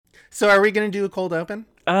So are we going to do a cold open?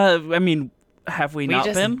 I mean, have we not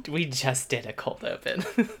been? We just did a cold open.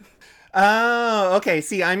 Oh, okay.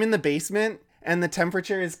 See, I'm in the basement and the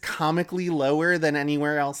temperature is comically lower than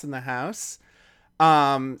anywhere else in the house.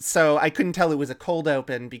 So I couldn't tell it was a cold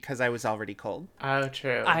open because I was already cold. Oh,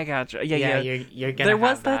 true. I gotcha. Yeah, yeah. yeah. You're gonna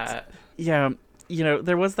have that. Yeah,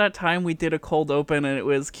 there was that time we did a cold open and it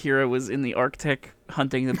was Kira was in the Arctic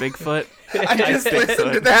hunting the Bigfoot. I just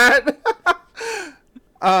listened to that.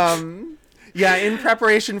 Yeah, in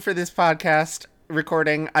preparation for this podcast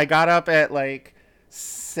recording, I got up at like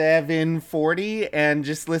 7:40 and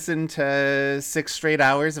just listened to 6 straight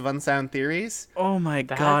hours of Unsound Theories. Oh my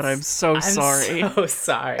god, I'm so sorry. I'm so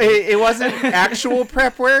sorry. It wasn't actual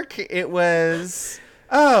prep work. It was,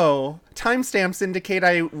 timestamps indicate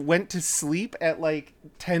I went to sleep at like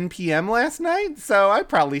 10 p.m. last night, so I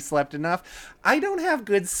probably slept enough. I don't have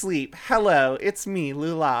good sleep. Hello, it's me,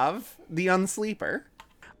 Lulav, the unsleeper.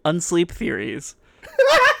 Unsleep theories.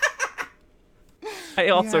 I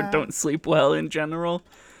also don't sleep well in general.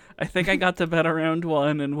 I think I got to bed around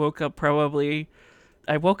 1 and woke up I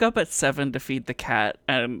woke up at 7 to feed the cat,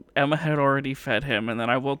 and Emma had already fed him, and then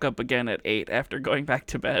I woke up again at 8 after going back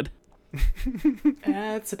to bed.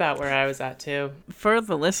 That's about where I was at, too. For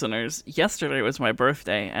the listeners, yesterday was my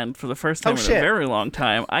birthday, and for the first time in a shit. very long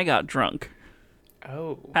time, I got drunk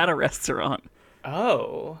Oh. at a restaurant.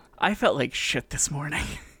 Oh. I felt like shit this morning.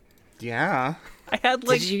 Yeah. I had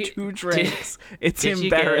like 2 drinks. It's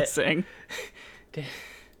embarrassing.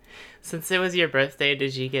 Since it was your birthday,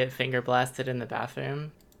 did you get finger blasted in the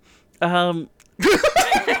bathroom? Can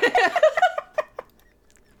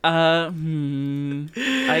I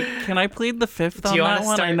plead the fifth on that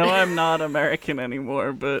one? I know I'm not American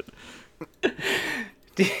anymore, but Do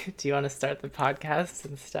you want to start the podcast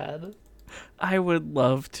instead? I would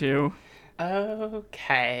love to.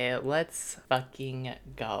 Okay, let's fucking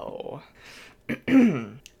go.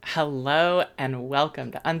 Hello and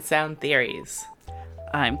welcome to Unsound Theories.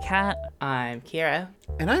 I'm Kat, I'm Kira.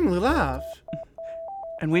 And I'm Lulav.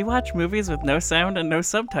 and we watch movies with no sound and no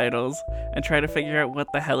subtitles and try to figure out what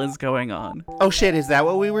the hell is going on. Oh shit, is that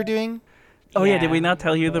what we were doing? Oh yeah, did we not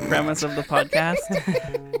tell you the premise of the podcast?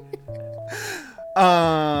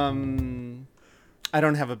 I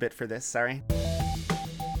don't have a bit for this, sorry.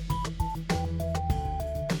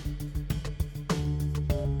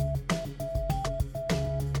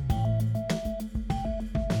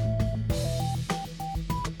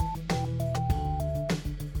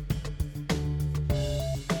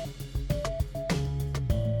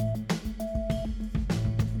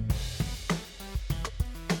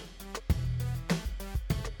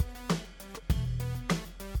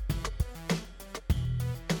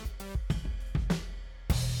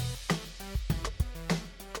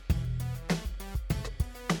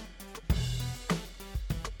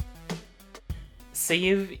 So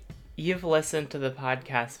you've listened to the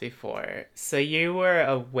podcast before, so you were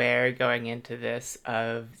aware going into this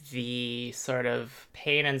of the sort of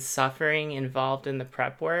pain and suffering involved in the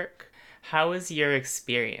prep work. How was your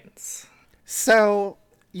experience? So,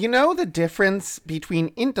 you know the difference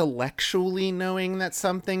between intellectually knowing that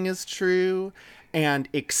something is true and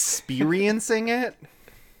experiencing it?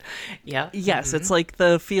 Yeah. Yes, it's like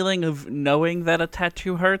the feeling of knowing that a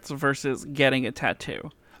tattoo hurts versus getting a tattoo.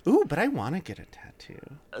 Ooh, but I want to get a tattoo.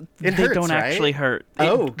 They hurts, don't right? actually hurt.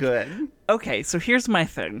 Oh, good. Okay, so here's my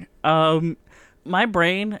thing. My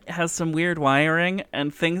brain has some weird wiring,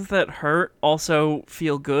 and things that hurt also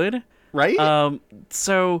feel good. Right?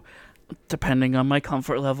 So, depending on my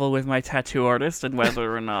comfort level with my tattoo artist and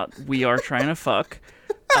whether or not we are trying to fuck,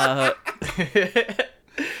 there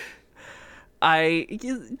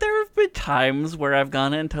have been times where I've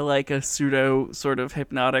gone into like a pseudo sort of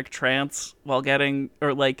hypnotic trance while getting,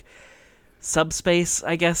 or like subspace,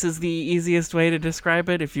 I guess is the easiest way to describe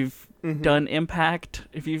it. If you've done impact,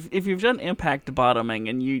 if you've done impact bottoming,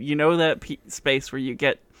 and you know that space where you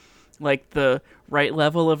get like the right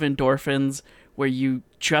level of endorphins where you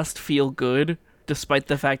just feel good despite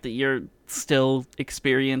the fact that you're still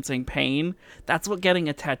experiencing pain, that's what getting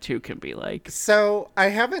a tattoo can be like. So, I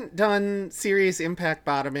haven't done serious impact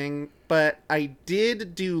bottoming, but I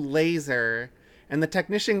did do laser, and the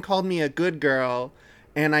technician called me a good girl,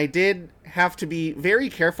 and I did have to be very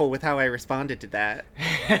careful with how I responded to that.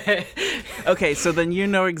 Okay, so then you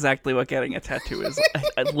know exactly what getting a tattoo is.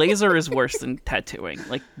 A laser is worse than tattooing,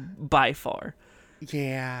 like, by far.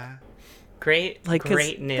 Yeah. Great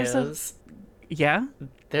there's news. Yeah?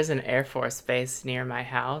 There's an Air Force base near my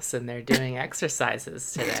house, and they're doing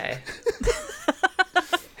exercises today.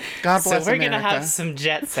 God So bless we're America. gonna have some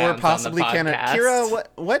jet Or sounds possibly on the podcast. Canada. Kira,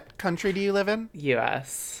 what country do you live in?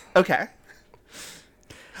 U.S. Okay.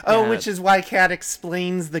 Oh, Yeah. which is why Kat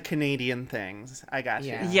explains the Canadian things. I got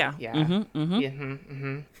you. Yeah. Yeah.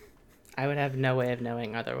 Mm-hmm. I would have no way of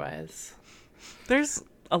knowing otherwise. There's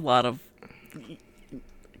a lot of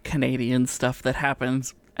Canadian stuff that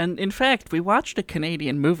happens. And in fact, we watched a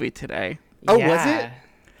Canadian movie today. Oh, was it?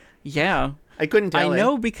 Yeah. I couldn't I tell.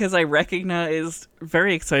 know because I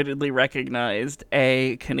very excitedly recognized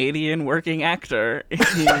a Canadian working actor in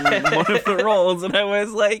one of the roles, and I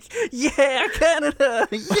was like, yeah, Canada!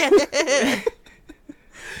 Yeah!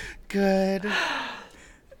 Good.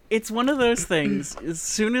 It's one of those things, as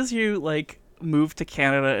soon as you, like, move to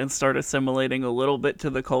Canada and start assimilating a little bit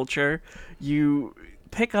to the culture, you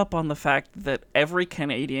pick up on the fact that every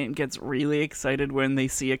Canadian gets really excited when they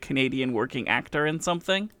see a Canadian working actor in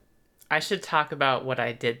something. I should talk about what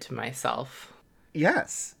I did to myself.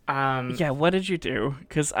 Yes. Yeah, what did you do?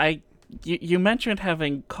 Because you mentioned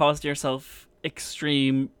having caused yourself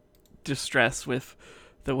extreme distress with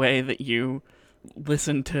the way that you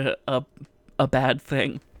listened to a bad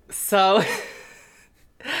thing. So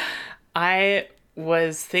I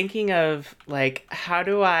was thinking of, like, how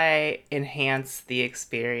do I enhance the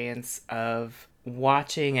experience of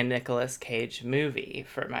watching a Nicolas Cage movie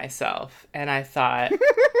for myself? And I thought,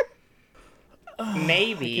 I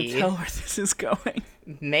maybe can tell where this is going.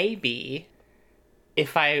 maybe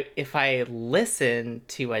if I listen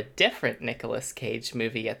to a different Nicolas Cage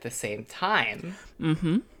movie at the same time,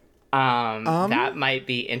 that might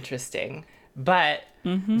be interesting. But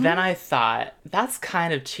then I thought, that's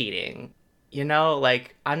kind of cheating. You know,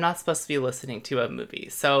 like, I'm not supposed to be listening to a movie.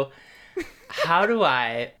 So how do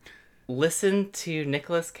I listen to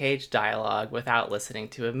Nicolas Cage dialogue without listening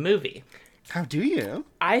to a movie? How do you?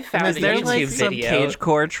 I found Is a there, YouTube Like some video. Cage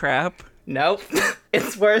core trap. Nope.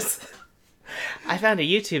 It's worse. I found a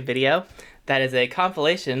YouTube video that is a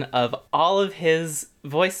compilation of all of his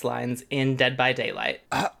voice lines in Dead by Daylight.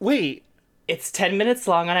 Wait. It's 10 minutes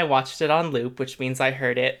long and I watched it on loop, which means I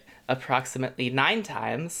heard it approximately 9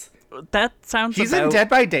 times. That sounds He's about... in Dead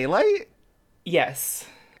by Daylight? Yes.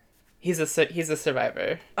 He's a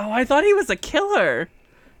survivor. Oh, I thought he was a killer.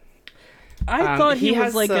 I thought he was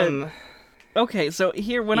has like some... a... Okay, so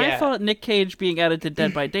here, when I Yeah. thought Nick Cage being added to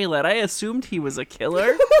Dead by Daylight, I assumed he was a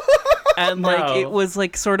killer. And, like, No. it was,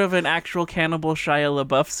 like, sort of an actual cannibal Shia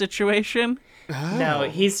LaBeouf situation. No,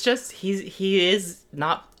 he's just he is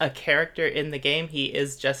not a character in the game. He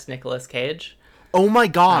is just Nicolas Cage. Oh my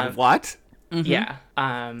god, what? Yeah.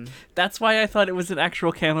 That's why I thought it was an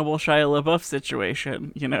actual cannibal Shia LaBeouf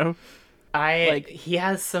situation, you know? He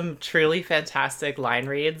has some truly fantastic line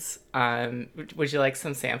reads. Would you like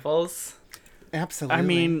some samples? Absolutely. I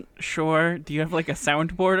mean, sure. Do you have, like, a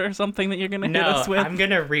soundboard or something that you're gonna hit No, us with? I'm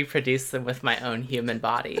gonna reproduce them with my own human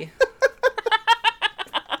body.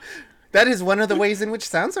 that is one of the ways in which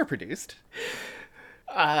sounds are produced.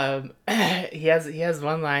 He has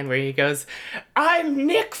one line where he goes, "I'm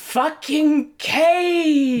Nick fucking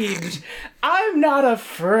Cage. I'm not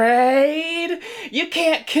afraid. You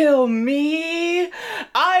can't kill me.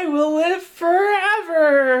 I will live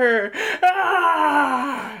forever."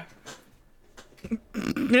 Ah!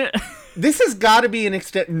 This has got to be an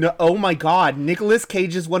extent. No, oh my god, Nicolas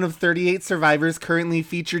Cage is one of 38 survivors currently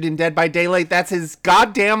featured in Dead by Daylight. That's his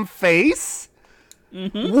goddamn face?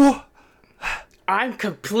 Whoa. I'm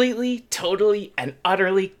completely, totally, and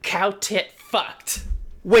utterly cow tit fucked.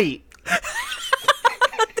 Wait.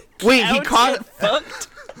 Wait, he Fucked. costs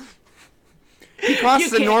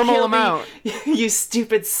a can't normal kill me, amount. You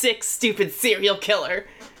stupid, sick, stupid serial killer.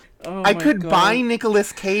 Oh I my could God. buy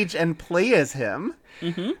Nicolas Cage and play as him.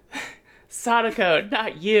 Sadako,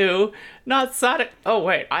 not you. Not Sadako. Oh,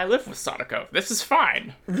 wait, I live with Sadako. This is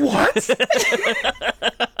fine. What?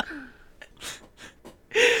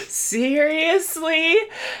 Seriously?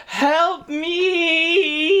 Help me!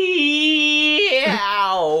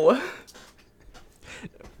 Ow!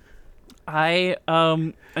 I'm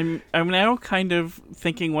now kind of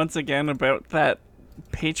thinking once again about that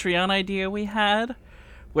Patreon idea we had,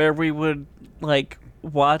 where we would, like,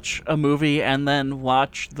 watch a movie and then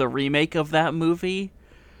watch the remake of that movie,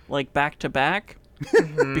 like, back to back.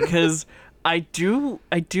 Because I do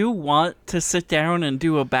want to sit down and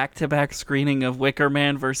do a back-to-back screening of Wicker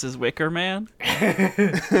Man versus Wicker Man.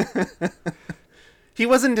 He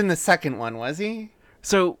wasn't in the second one, was he?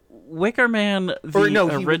 So Wicker Man, Or the no,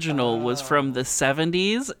 he- original, was from the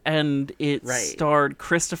 70s, and it Right. starred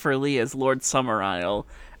Christopher Lee as Lord Summerisle,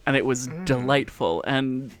 and it was delightful.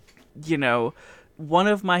 And, you know, one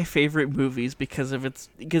of my favorite movies because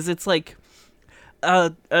it's like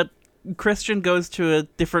a Christian goes to a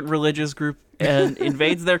different religious group and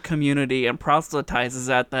invades their community and proselytizes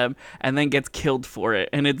at them and then gets killed for it.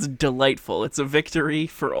 And it's delightful. It's a victory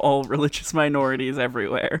for all religious minorities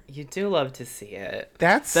everywhere. You do love to see it.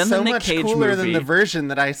 That's Then the so Nick much Cage cooler than movie. the version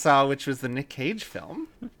that I saw, which was the Nick Cage film.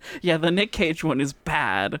 Yeah, the Nick Cage one is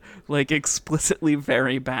bad. Like, explicitly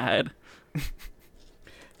very bad.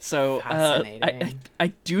 So, Fascinating.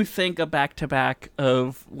 I do think a back-to-back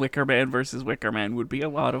of Wicker Man versus Wicker Man would be a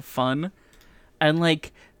lot of fun. And,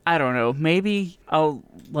 like, I don't know, maybe I'll,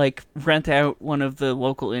 like, rent out one of the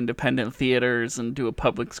local independent theaters and do a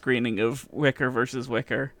public screening of Wicker versus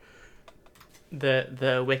Wicker.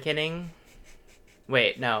 The Wickening?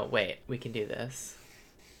 Wait, we can do this.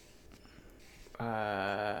 Hold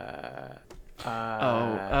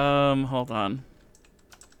on.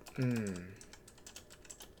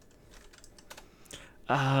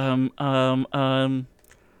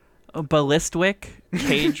 Ballistwick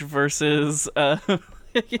Cage versus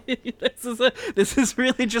this is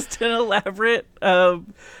really just an elaborate a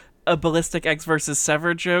Ballistic X versus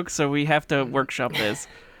Sever joke, so we have to workshop this.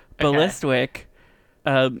 Ballistwick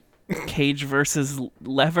Cage versus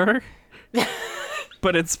Lever,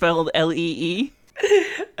 but it's spelled Lee.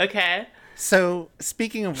 Okay. So,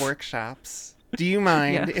 speaking of workshops, do you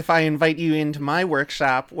mind Yeah. if I invite you into my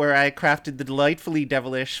workshop where I crafted the delightfully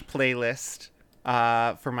devilish playlist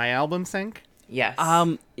for my album sync? Yes.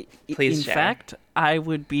 Please in share. fact, I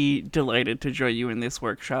would be delighted to join you in this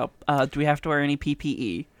workshop. Do we have to wear any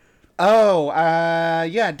PPE? Oh,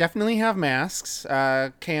 yeah, definitely have masks.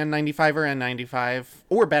 KN95 or N95,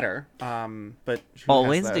 or better. But who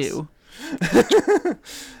Always has those?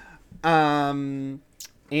 do.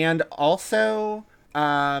 And also,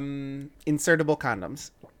 insertable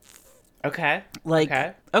condoms. Okay.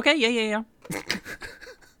 Like, Okay. Yeah.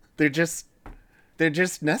 They're just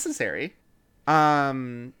necessary.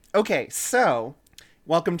 Okay, so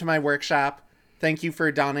welcome to my workshop. Thank you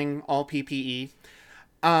for donning all PPE.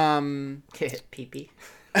 Pee-pee.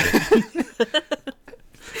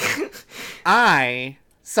 I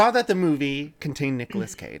saw that the movie contained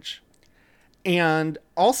Nicolas Cage, and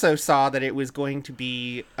also saw that it was going to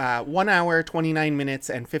be 1 hour, 29 minutes,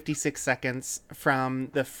 and 56 seconds from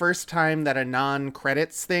the first time that a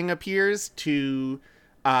non-credits thing appears to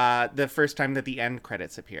the first time that the end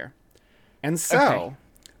credits appear. And so, Okay.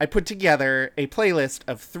 I put together a playlist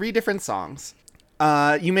of 3 different songs.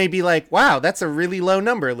 You may be like, wow, that's a really low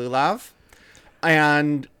number, Lulav.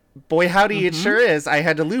 And boy, howdy, it sure is. I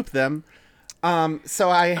had to loop them. So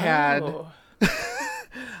I had... Oh.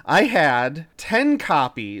 I had 10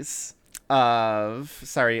 copies of...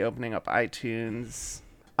 Sorry, opening up iTunes.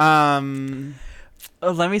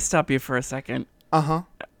 Let me stop you for a second. Uh-huh.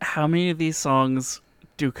 How many of these songs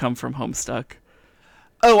do come from Homestuck?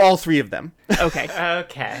 Oh, all 3 of them. Okay.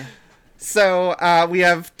 Okay. So we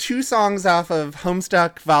have 2 songs off of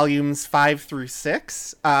Homestuck volumes 5 through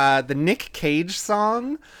 6. The Nick Cage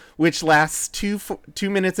song, which lasts 2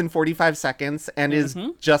 minutes and 45 seconds and is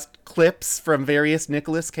just clips from various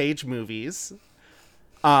Nicolas Cage movies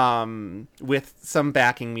with some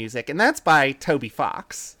backing music. And that's by Toby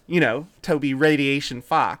Fox. You know, Toby Radiation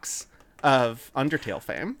Fox of Undertale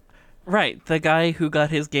fame. Right, the guy who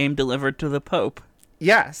got his game delivered to the Pope.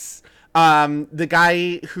 Yes. The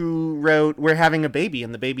guy who wrote We're Having a Baby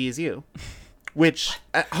and the Baby Is You. Which,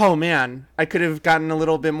 oh man, I could have gotten a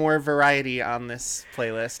little bit more variety on this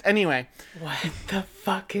playlist. Anyway. What the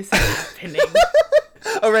fuck is happening?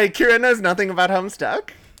 All right, Kira knows nothing about Homestuck.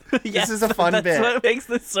 Yes, is a fun that's bit. what makes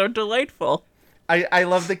this so delightful. I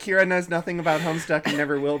love the Kira knows nothing about Homestuck and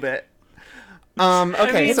never will bit. Okay,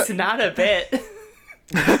 I mean, so, it's not a bit.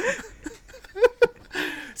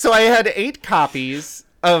 so I had 8 copies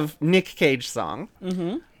of Nick Cage song.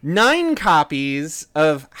 9 copies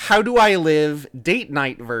of How Do I Live Date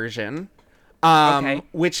Night version. Okay.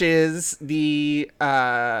 Which is the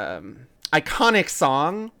iconic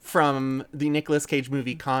song from the Nicolas Cage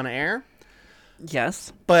movie Con Air,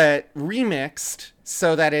 Yes. but remixed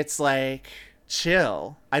so that it's like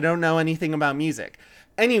chill. I don't know anything about music.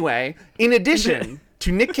 Anyway, in addition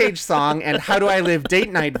to Nick Cage song and How Do I Live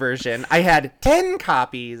Date Night version, I had 10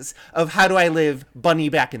 copies of How Do I Live Bunny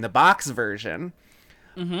Back in the Box version.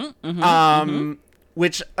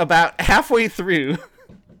 Which about halfway through,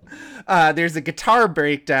 there's a guitar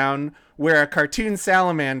breakdown where a cartoon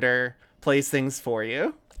salamander plays things for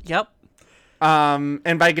you. Yep.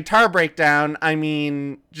 And by guitar breakdown, I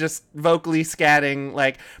mean just vocally scatting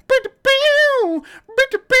like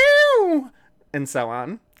and so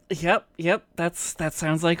on. Yep. That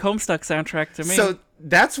sounds like Homestuck soundtrack to me. So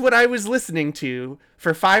that's what I was listening to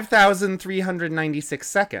for 5,396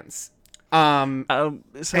 seconds. so And I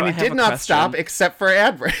it have did a not question. stop except for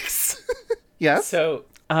ad breaks. Yes. So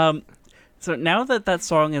now that that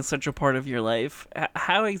song is such a part of your life,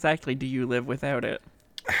 how exactly do you live without it?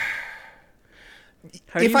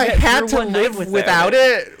 How do If you I get had through to one night live without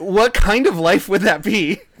it, what kind of life would that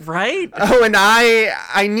be? Right? Oh, and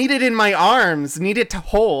I need it in my arms, need it to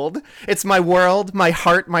hold. It's my world, my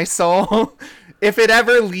heart, my soul. If it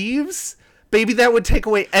ever leaves, baby, that would take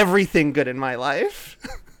away everything good in my life.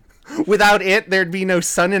 Without it, there'd be no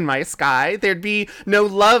sun in my sky. There'd be no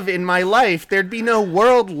love in my life. There'd be no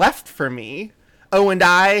world left for me. Oh, and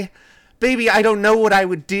baby, I don't know what I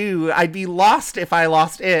would do. I'd be lost if I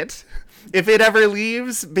lost it. If it ever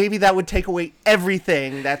leaves, baby, that would take away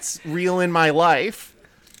everything that's real in my life.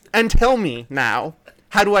 And tell me now,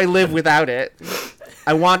 how do I live without it?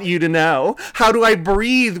 I want you to know. How do I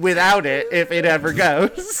breathe without it if it ever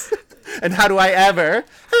goes? And how do I ever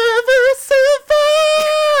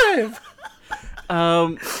survive?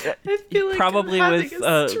 I feel like Probably I'm with having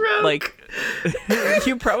a stroke. like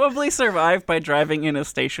you probably survive by driving in a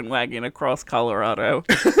station wagon across Colorado.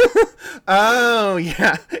 Oh,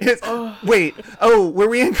 yeah. Wait. Oh, were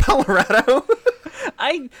we in Colorado?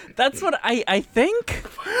 That's what I think.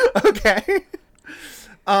 Okay.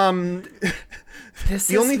 This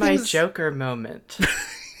the is only my thing is- Joker moment.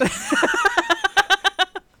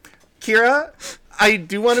 Kira, I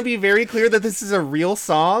do want to be very clear that this is a real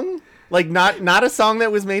song. Like, not a song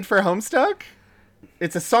that was made for Homestuck.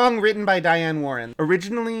 It's a song written by Diane Warren,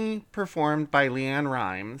 originally performed by Leanne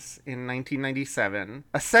Rimes in 1997.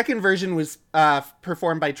 A second version was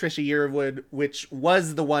performed by Trisha Yearwood, which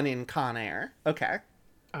was the one in Con Air. Okay.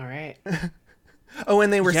 All right. Oh,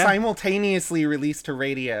 and they were Yeah. simultaneously released to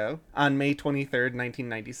radio on May 23rd,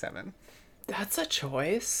 1997. That's a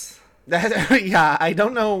choice. Yeah, I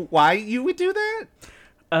don't know why you would do that.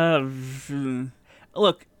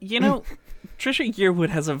 Look, Trisha Yearwood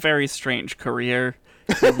has a very strange career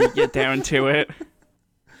when you get down to it.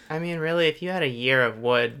 I mean, really, if you had a year of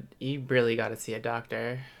wood, you really got to see a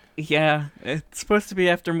doctor. Yeah, it's supposed to be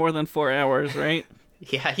after more than 4 hours, right?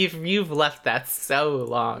 Yeah, you've left that so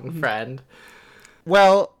long, friend.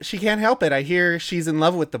 Well, she can't help it. I hear she's in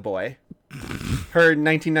love with the boy. Her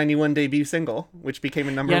 1991 debut single, which became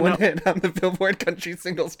a number one hit on the Billboard Country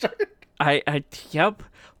Singles Chart. Yep.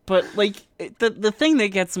 But, like, the thing that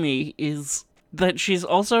gets me is that she's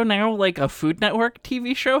also now, like, a Food Network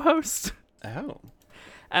TV show host. Oh.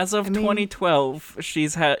 As of 2012,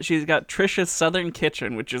 she's got Trisha's Southern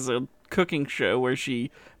Kitchen, which is a cooking show where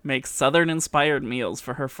she makes Southern-inspired meals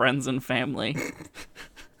for her friends and family.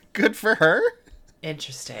 Good for her.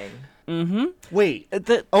 Interesting. Wait.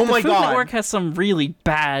 Oh my the Food God. Network has some really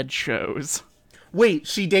bad shows. Wait,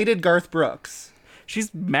 she dated Garth Brooks.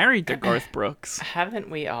 She's married to Garth Brooks. Haven't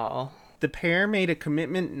we all? The pair made a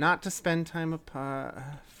commitment not to spend time apart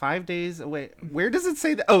 5 days away. Where does it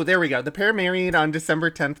say that? Oh, there we go. The pair married on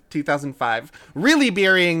December 10th, 2005. Really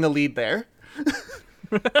burying the lead there.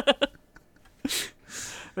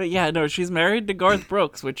 But yeah, no, she's married to Garth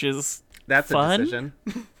Brooks, which is That's fun. a decision.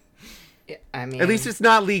 I mean, At least it's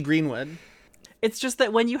not Lee Greenwood. It's just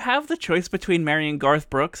that when you have the choice between marrying Garth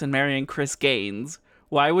Brooks and marrying Chris Gaines,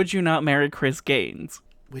 why would you not marry Chris Gaines?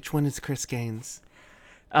 Which one is Chris Gaines?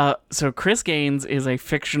 So Chris Gaines is a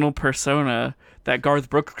fictional persona that Garth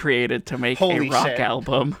Brooks created to make Holy a rock shit.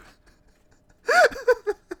 album.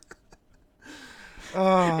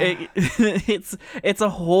 Oh. It's a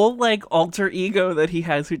whole like alter ego that he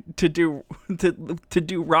has to do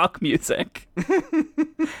rock music.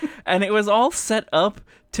 And it was all set up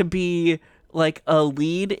to be like a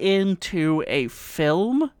lead into a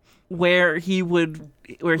film where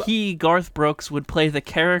Garth Brooks would play the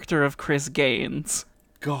character of Chris Gaines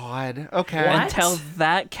God. Okay. What? and tell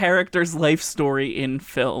that character's life story in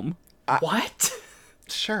film. what?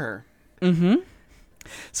 Sure.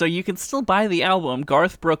 So you can still buy the album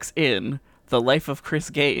Garth Brooks in The Life of Chris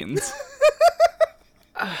Gaines.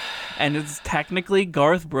 And it's technically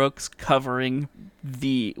Garth Brooks covering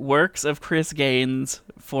the works of Chris Gaines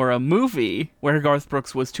for a movie where Garth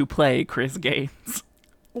Brooks was to play Chris Gaines.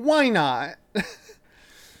 Why not?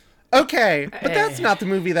 Okay, but that's not the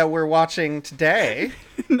movie that we're watching today.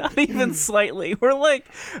 Not even slightly.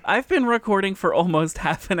 I've been recording for almost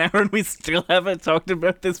half an hour and we still haven't talked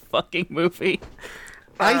about this fucking movie.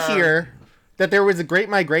 I hear that there was a Great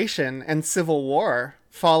Migration and Civil War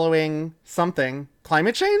following something.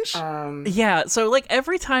 Climate change? Yeah, so like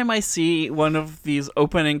every time I see one of these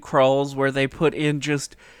opening crawls where they put in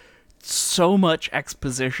just so much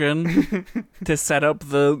exposition to set up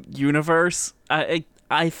the universe,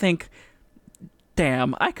 I think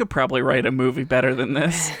damn, I could probably write a movie better than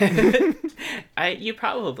this. You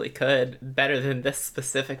probably could. Better than this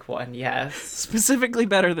specific one, yes. Specifically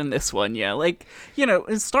better than this one, yeah. Like, you know,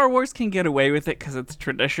 Star Wars can get away with it because it's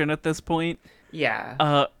tradition at this point.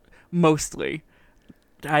 Yeah. Mostly.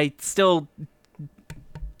 I still...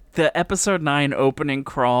 The Episode 9 opening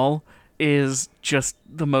crawl is just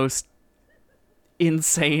the most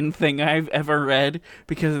insane thing I've ever read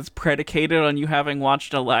because it's predicated on you having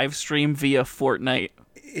watched a live stream via Fortnite.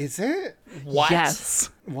 Is it? What?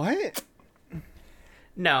 Yes. What?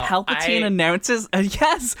 No. Palpatine announces...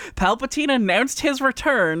 yes! Palpatine announced his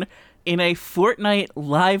return in a Fortnite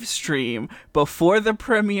live stream before the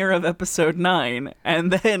premiere of Episode 9,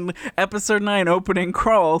 and then Episode 9 opening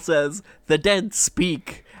crawl says, "The dead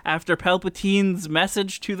speak," after Palpatine's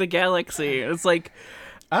message to the galaxy. It's like...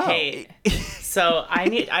 Oh. Hey, so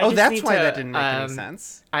That's why that didn't make any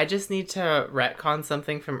sense. I just need to retcon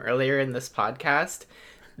something from earlier in this podcast.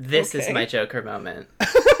 This is my Joker moment.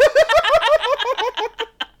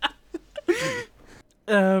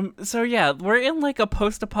 So yeah, we're in like a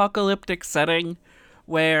post-apocalyptic setting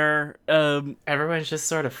where Everyone's just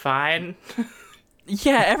sort of fine.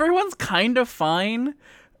 yeah, everyone's kind of fine,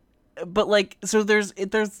 but like, so there's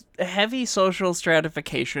a heavy social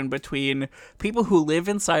stratification between people who live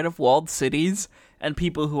inside of walled cities and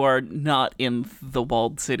people who are not in the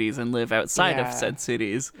walled cities and live outside of said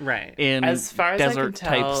cities. Right. In As far as I can desert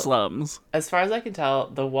type tell- slums. As far as I can tell,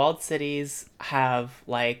 the walled cities have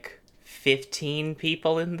like 15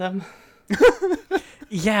 people in them.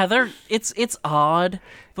 Yeah, it's odd,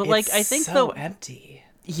 but like I think so though empty.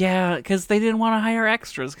 yeah, because they didn't want to hire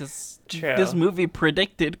extras because True. this movie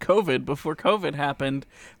predicted COVID before COVID happened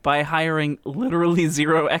by hiring literally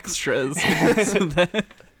 0 extras. So that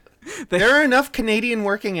There are enough Canadian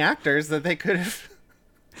working actors that they could have.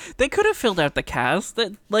 they could have filled out the cast.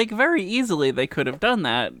 That like very easily they could have done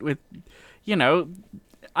that with, you know,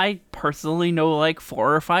 I personally know like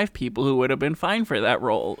 4 or 5 people who would have been fine for that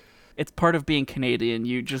role. It's part of being Canadian.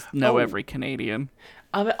 You just know every Canadian.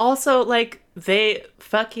 Also, like, they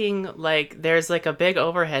fucking, like, there's, like, a big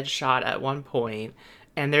overhead shot at one point,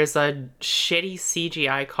 and there's a shitty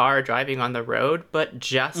CGI car driving on the road, but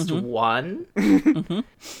just one.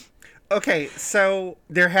 Okay, so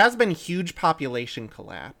there has been huge population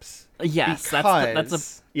collapse. Yes, Because... that's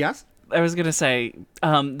a... Yes? I was going to say,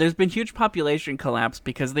 there's been huge population collapse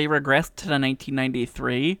because they regressed to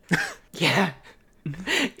 1993. Yeah.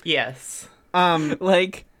 Yes.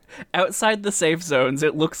 Like, outside the safe zones,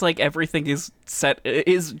 it looks like everything is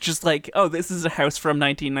just like, oh, this is a house from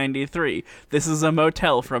 1993. This is a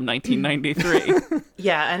motel from 1993.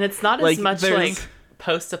 Yeah, and it's not Like, as much, there's- like,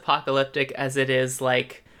 post-apocalyptic as it is,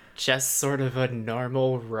 like, just sort of a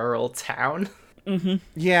normal rural town.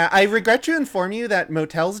 Yeah, I regret to inform you that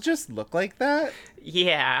motels just look like that.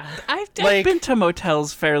 Yeah. I've Like- been to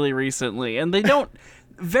motels fairly recently, and they don't...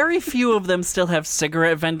 Very few of them still have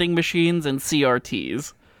cigarette vending machines and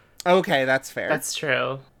CRTs. Okay, that's fair. That's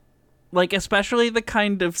true. Like, especially the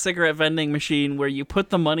kind of cigarette vending machine where you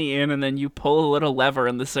put the money in and then you pull a little lever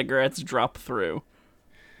and the cigarettes drop through.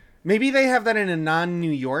 Maybe they have that in a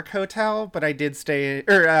non-New York hotel, but I did stay...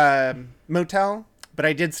 motel, but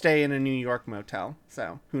I did stay in a New York motel,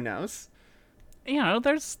 so who knows? You know,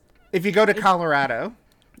 there's... If you go to Colorado...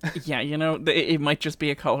 Yeah, you know, it might just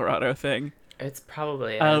be a Colorado thing. It's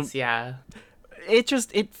probably is, yeah.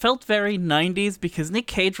 It felt very 90s because Nick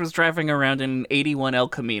Cage was driving around in an 81 El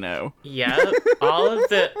Camino. Yep. all of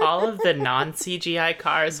the non-CGI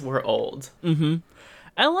cars were old. And,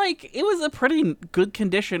 like, it was a pretty good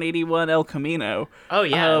condition 81 El Camino. Oh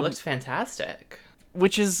yeah, it looked fantastic.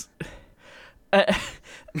 Which is...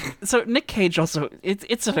 so Nick Cage also...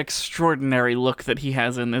 It's an extraordinary look that he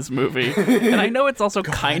has in this movie. And I know it's also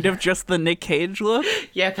kind of just the Nick Cage look.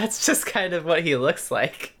 Yeah, that's just kind of what he looks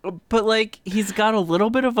like. But, like, he's got a little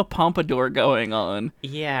bit of a pompadour going on.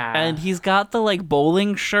 Yeah. And he's got the, like,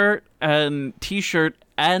 bowling shirt and t-shirt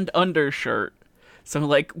and undershirt. So,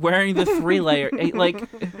 like, wearing the 3-layer, like,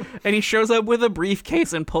 and he shows up with a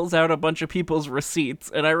briefcase and pulls out a bunch of people's receipts.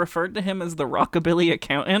 And I referred to him as the rockabilly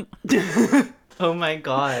accountant. Oh my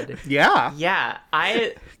god. Yeah. Yeah,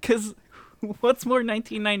 Because what's more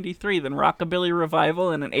 1993 than Rockabilly Revival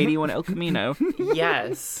and an 81 El Camino?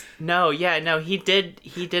 yes. No, he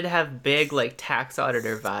did have big, like, tax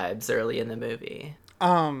auditor vibes early in the movie.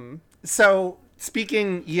 So,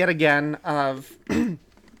 speaking yet again of,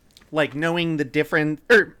 like, knowing the difference...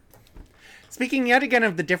 Speaking yet again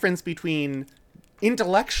of the difference between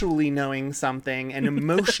intellectually knowing something and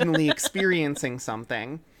emotionally experiencing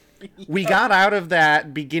something... We got out of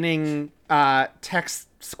that beginning text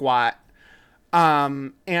squat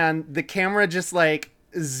And the camera just like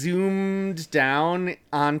zoomed down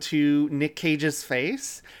onto Nick Cage's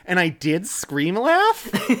face, and I did scream laugh.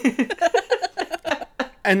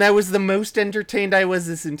 And that was the most entertained I was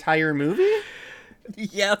this entire movie.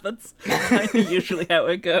 Yeah, that's kind of usually how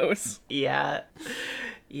it goes. Yeah.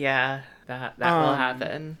 Yeah, that will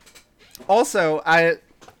happen. Also,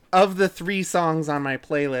 of the 3 songs on my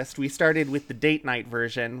playlist, we started with the date night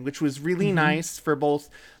version, which was really nice for both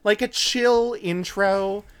like a chill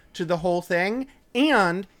intro to the whole thing,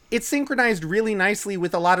 and it synchronized really nicely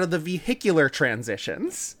with a lot of the vehicular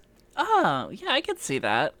transitions. Oh, yeah, I could see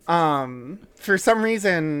that. For some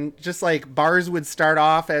reason, just like bars would start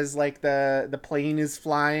off as like the plane is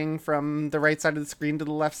flying from the right side of the screen to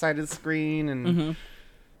the left side of the screen, and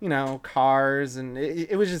you know, cars, and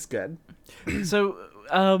it was just good. So,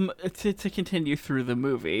 to continue through the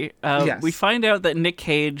movie, Yes. we find out that Nick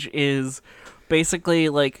Cage is basically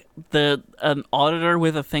like an auditor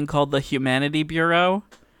with a thing called the Humanity Bureau,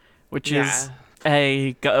 which is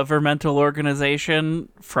a governmental organization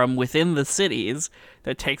from within the cities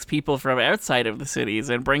that takes people from outside of the cities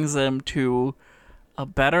and brings them to a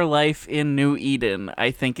better life in New Eden, I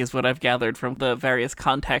think is what I've gathered from the various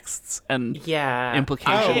contexts and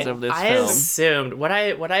implications of this film. What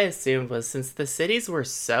I assumed was, since the cities were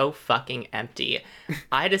so fucking empty,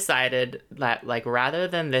 I decided that, like, rather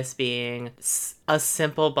than this being a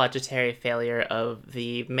simple budgetary failure of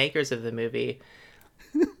the makers of the movie,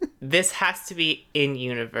 this has to be in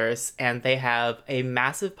universe, and they have a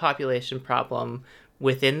massive population problem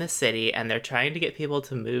within the city, and they're trying to get people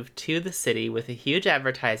to move to the city with a huge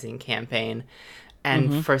advertising campaign,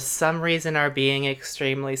 and for some reason are being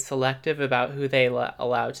extremely selective about who they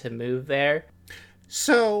allow to move there.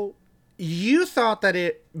 So you thought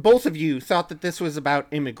that both of you thought that this was about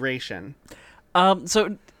immigration.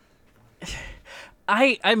 So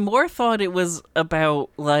I more thought it was about,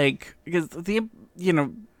 like, because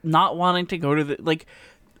not wanting to go to the, like,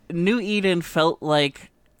 New Eden felt like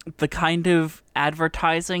the kind of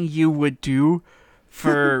advertising you would do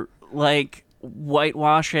for like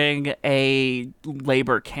whitewashing a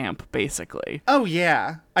labor camp, basically. Oh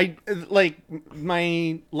yeah. I like,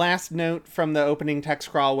 my last note from the opening text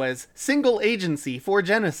crawl was single agency for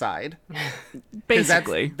genocide.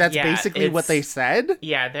 Basically. That's basically what they said.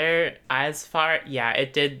 Yeah, they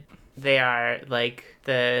are like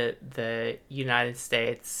the United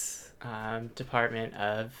States Department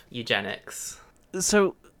of Eugenics.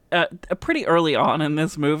 So pretty early on in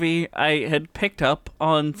this movie, I had picked up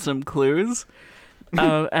on some clues,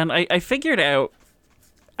 and I figured out,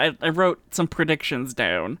 I wrote some predictions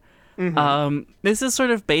down. This is sort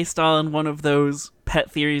of based on one of those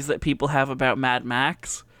pet theories that people have about Mad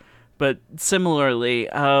Max, but similarly,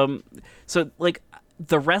 so like,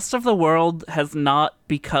 the rest of the world has not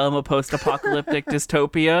become a post-apocalyptic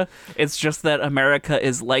dystopia. It's just that America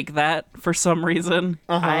is like that for some reason.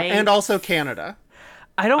 And also Canada.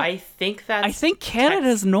 I think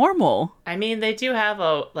Canada's normal. I mean, they do have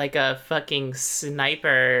a fucking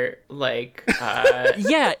sniper, like,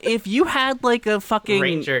 yeah, if you had like a fucking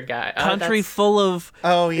ranger guy country full of,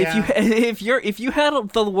 if you had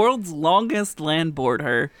the world's longest land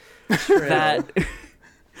border, that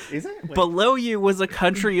is it? Wait. Below you was a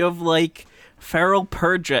country of like feral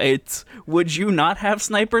purgites, would you not have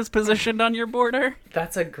snipers positioned on your border?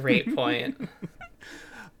 That's a great point.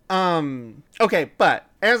 Okay, but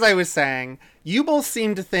as I was saying, you both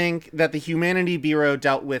seem to think that the Humanity Bureau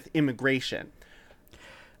dealt with immigration.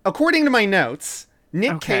 According to my notes,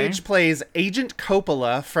 Nick Cage plays Agent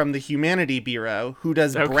Coppola from the Humanity Bureau, who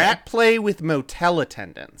does brat play with motel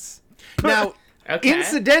attendants. Now,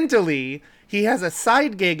 incidentally, he has a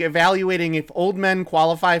side gig evaluating if old men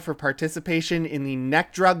qualify for participation in the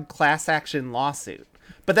neck drug class action lawsuit.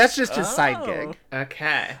 But that's just his side gig.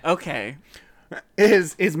 Okay.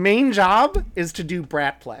 His main job is to do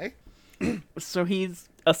brat play. So he's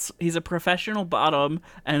a professional bottom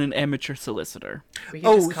and an amateur solicitor.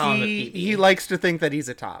 He likes to think that he's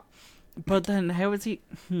a top. But then how is he?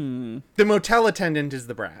 The motel attendant is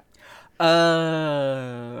the brat.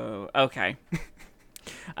 Oh, okay.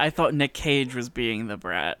 I thought Nick Cage was being the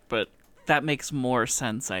brat, but that makes more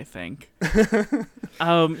sense, I think.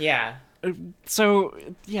 Yeah. So,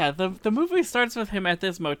 yeah, the movie starts with him at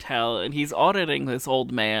this motel, and he's auditing this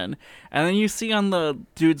old man, and then you see on the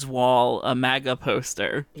dude's wall a MAGA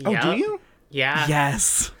poster. Oh, do you? Yeah.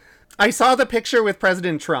 Yes. I saw the picture with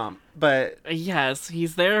President Trump, but... Yes,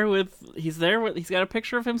 he's got a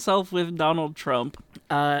picture of himself with Donald Trump,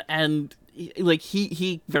 and... Like,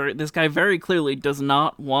 this guy very clearly does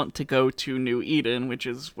not want to go to New Eden, which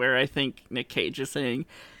is where I think Nick Cage is saying,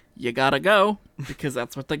 you gotta go, because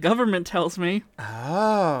that's what the government tells me.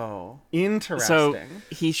 Oh, interesting. So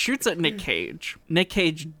he shoots at Nick Cage. Nick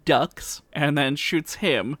Cage ducks and then shoots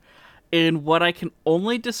him in what I can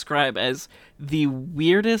only describe as the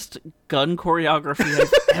weirdest gun choreography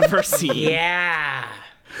I've ever seen. Yeah.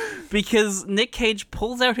 Because Nick Cage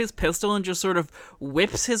pulls out his pistol and just sort of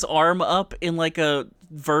whips his arm up in like a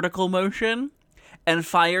vertical motion and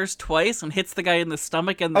fires twice and hits the guy in the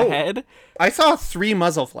stomach and the head. I saw 3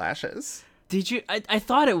 muzzle flashes. Did you? I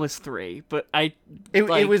thought it was 3, but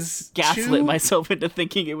It was gaslit 2. myself into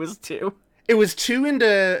thinking it was 2. It was 2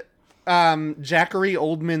 into Zachary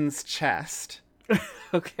Oldman's chest.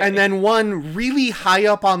 Okay. And then 1 really high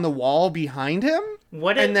up on the wall behind him.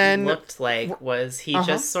 What And it then- looked like was he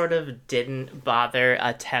just sort of didn't bother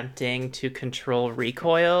attempting to control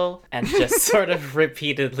recoil and just sort of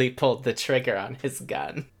repeatedly pulled the trigger on his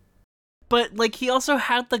gun. But, like, he also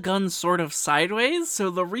had the gun sort of sideways, so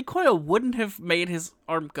the recoil wouldn't have made his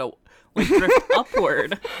arm go, like, drift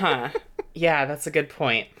upward. Huh. Yeah, that's a good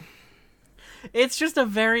point. It's just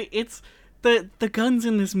the guns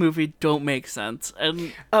in this movie don't make sense.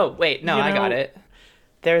 And, Oh, wait, no, You I got know- it.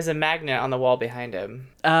 There's a magnet on the wall behind him.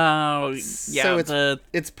 oh, yeah, So the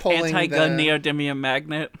it's pulling anti-gun the, neodymium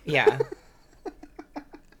magnet. Yeah.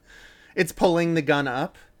 It's pulling the gun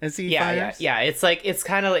up as he fires. Yeah. It's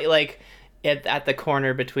kind of like at the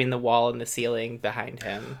corner between the wall and the ceiling behind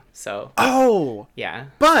him. So, Oh, yeah.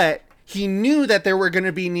 but he knew that there were going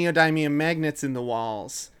to be neodymium magnets in the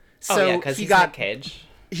walls. So Oh, yeah, because he he's got Nick Cage.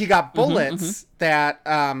 he got bullets that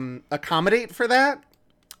accommodate for that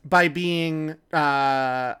by being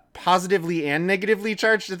positively and negatively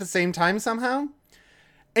charged at the same time somehow.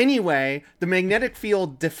 Anyway, the magnetic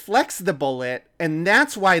field deflects the bullet, and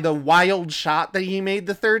that's why the wild shot that he made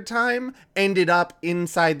the 3rd time ended up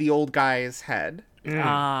inside the old guy's head.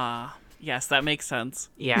 Ah, yes, that makes sense.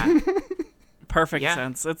 Yeah. Perfect Yeah.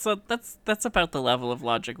 sense. That's about the level of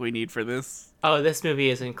logic we need for this. Oh, this movie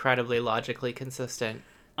is incredibly logically consistent.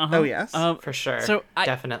 Oh, yes. For sure. So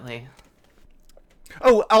Definitely.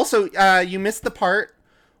 Oh, also, you missed the part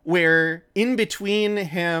where in between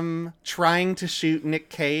him trying to shoot Nick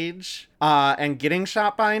Cage and getting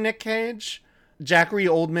shot by Nick Cage, Zachary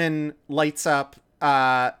Oldman lights up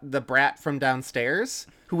the brat from downstairs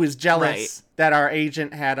who was jealous Right. that our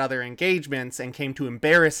agent had other engagements and came to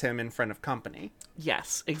embarrass him in front of company.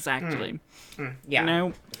 yes, exactly. Yeah.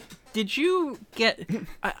 Now, did you get?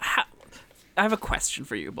 I have a question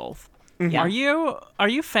for you both. Yeah. Are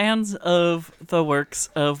you fans of the works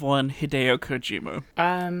of one Hideo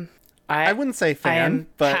Kojima? I wouldn't say I fan, am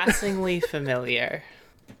but passingly familiar.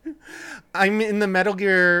 I'm in the Metal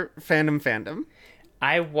Gear fandom.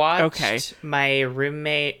 I watched Okay. my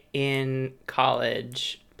roommate in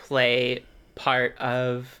college play part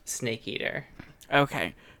of Snake Eater.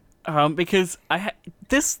 Okay, because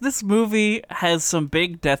this movie has some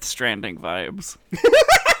big Death Stranding vibes.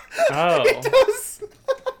 Oh.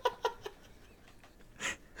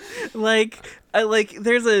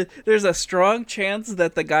 There's a strong chance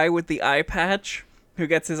that the guy with the eye patch who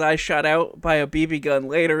gets his eye shot out by a BB gun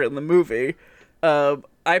later in the movie,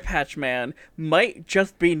 eye patch man, might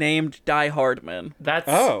just be named Die Hardman. That's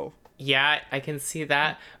yeah, I can see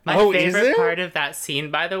that. My Oh, is favorite it? part of that scene,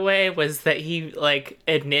 by the way, was that he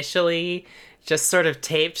initially just sort of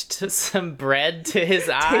taped some bread to his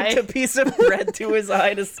eye. Taped a piece of bread to his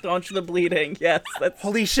eye to staunch the bleeding. Yes, that's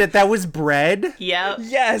Holy shit, that was bread? Yep.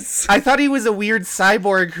 yes. I thought he was a weird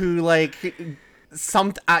cyborg who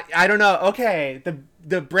I don't know. Okay,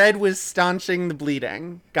 the bread was staunching the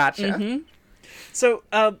bleeding. Gotcha. So,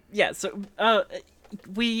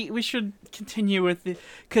 we should continue with the,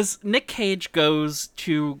 because Nick Cage goes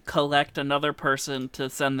to collect another person to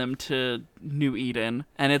send them to New Eden,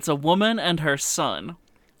 and it's a woman and her son,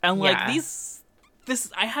 and Yeah.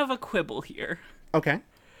 I have a quibble here. Okay.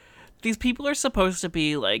 These people are supposed to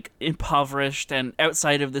be impoverished and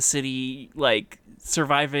outside of the city,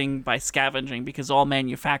 surviving by scavenging because all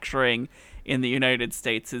manufacturing in the United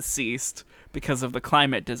States has ceased because of the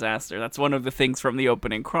climate disaster. That's one of the things from the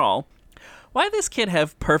opening crawl. Why this kid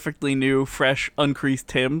have perfectly new, fresh, uncreased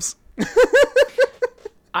Timbs?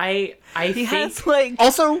 I He think has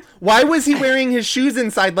Also, why was he wearing his shoes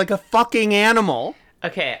inside like a fucking animal?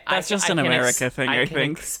 okay. That's just an America thing, I can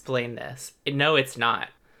think. explain this. No, it's not.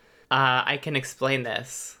 I can explain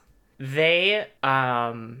this. They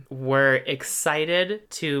were excited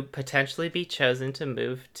to potentially be chosen to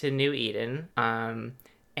move to New Eden,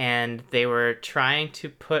 and they were trying to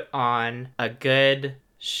put on a good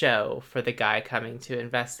show for the guy coming to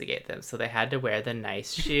investigate them. So they had to wear the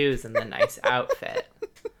nice shoes and the nice outfit.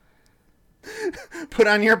 Put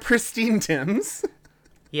on your pristine Tims.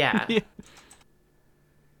 Yeah.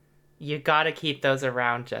 You gotta keep those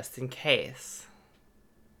around just in case.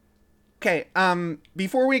 Okay,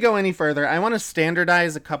 before we go any further, I want to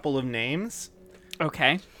standardize a couple of names.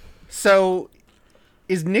 Okay. So,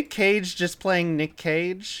 is Nick Cage just playing Nick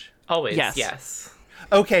Cage? Always, Yes. yes.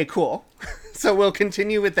 Okay, cool. So we'll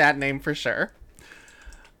continue with that name for sure.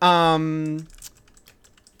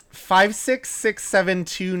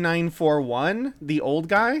 5667291, the old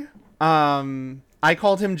guy. I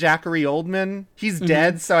called him Jackery Oldman. He's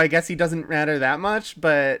dead, so I guess he doesn't matter that much.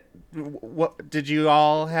 But what did you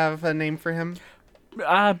all have a name for him?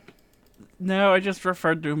 No, I just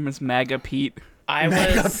referred to him as MAGA Pete. I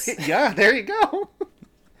was Yeah, there you go.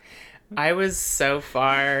 I was so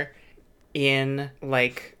far in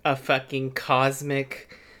like a fucking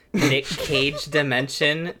cosmic Nick Cage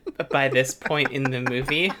dimension by this point in the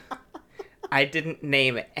movie. I didn't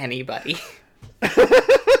name anybody.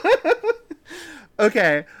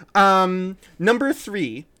 Okay. Number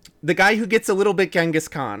 3, the guy who gets a little bit Genghis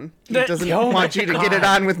Khan. He doesn't Oh my want you to get it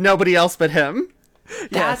God. on with nobody else but him.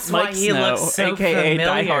 That's why Mike he Snow, looks so aka Die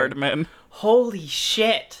familiar. Hardman. Holy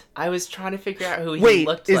shit. I was trying to figure out who he Wait,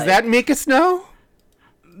 looked is like. that Mika Snow?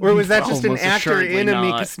 Or was that just an Almost actor assuredly in a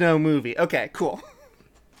Mika not. Snow movie? Okay, cool.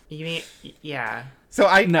 You mean yeah. So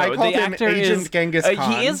I No, called the him actor Agent is Genghis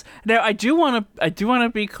Khan. He is. Now, I do want to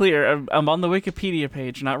be clear. I'm on the Wikipedia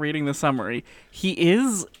page, not reading the summary. He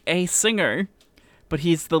is a singer, but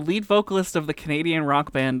he's the lead vocalist of the Canadian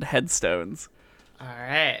rock band Headstones.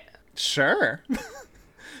 Alright. Sure.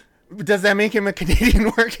 Does that make him a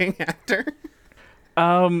Canadian working actor?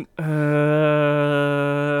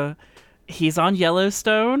 He's on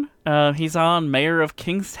Yellowstone. He's on Mayor of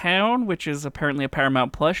Kingstown, which is apparently a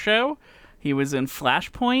Paramount Plus show. He was in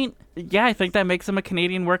Flashpoint. Yeah, I think that makes him a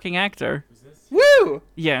Canadian working actor. Woo!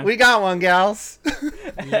 Yeah. We got one, gals.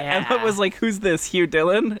 Yeah. Emma was like, "Who's this? Hugh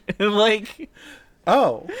Dillon?" Like,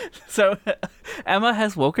 Oh. so Emma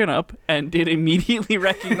has woken up and did immediately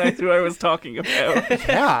recognize who I was talking about.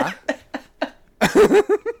 Yeah.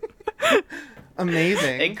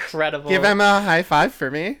 Amazing. Incredible. Give Emma a high five for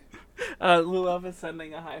me. Lulov is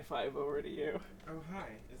sending a high five over to you. Oh, hi.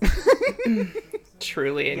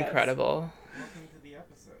 Truly incredible. Welcome to the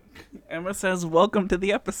episode. Emma says, "Welcome to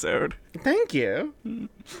the episode." Thank you. Lulov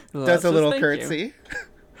Does a says, little "Thank you." curtsy.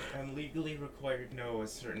 I'm legally required to know a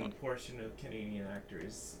certain portion of Canadian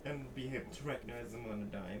actors and be able to recognize them on a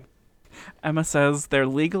dime. Emma says they're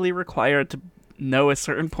legally required to know a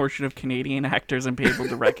certain portion of Canadian actors and be able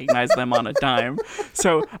to recognize them on a dime.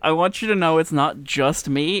 So I want you to know it's not just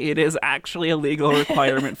me. It is actually a legal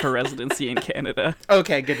requirement for residency in Canada.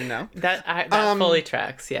 Okay, good to know. That fully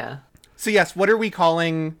tracks, yeah. So yes, what are we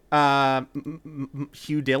calling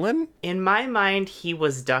Hugh Dillon? In my mind, he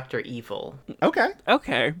was Dr. Evil. Okay.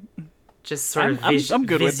 Okay. Just sort of I'm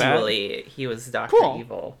good with that. visually, he was Dr. Cool.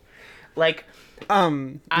 Evil. Like,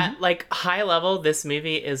 Um at like high level, this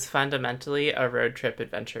movie is fundamentally a road trip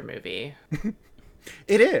adventure movie.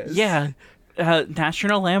 it is. Yeah.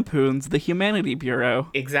 National Lampoon's The Humanity Bureau.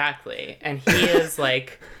 Exactly. And he is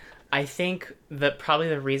like, I think that probably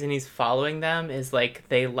the reason he's following them is like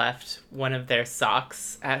they left one of their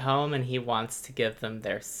socks at home and he wants to give them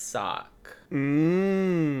their sock.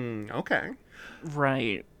 Okay.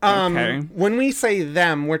 Right. Okay. When we say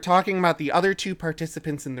them, we're talking about the other 2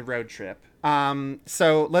 participants in the road trip.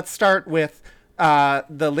 So let's start with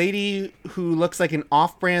the lady who looks like an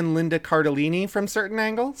off-brand Linda Cardellini from certain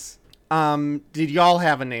angles. Did y'all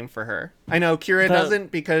have a name for her? I know Kira doesn't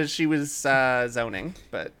because she was zoning,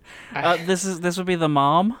 but This would be the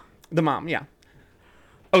mom. the mom, yeah.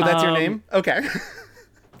 Oh, that's your name? Okay.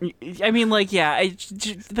 I mean, like, yeah,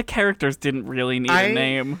 the characters didn't really need a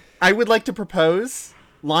name. I would like to propose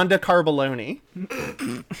Londa Carbelloni.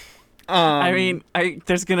 I mean,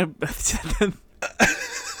 there's gonna...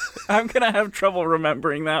 I'm gonna have trouble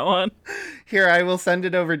remembering that one. Here, I will send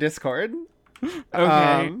it over Discord.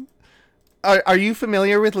 Okay. Are you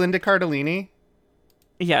familiar with Linda Cardellini?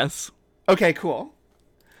 Yes. Okay, cool.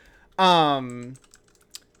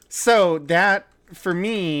 So that for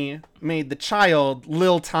me made the child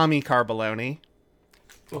Lil Tommy Carbelloni.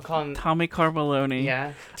 We'll call him. Tommy Carbelloni.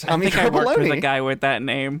 Yeah. Tommy I think I worked with a Carbelloni. guy with that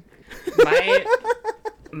name.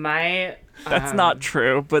 My. That's not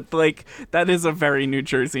true, but, like, that is a very New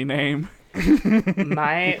Jersey name.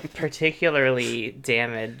 My particularly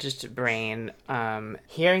damaged brain,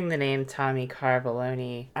 hearing the name Tommy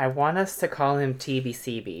Carbelloni, I want us to call him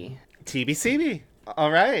TBCB. TBCB. All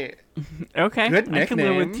right. Okay. Good I can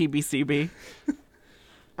live with nickname.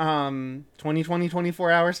 TBCB.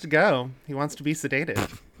 24 hours to go. He wants to be sedated.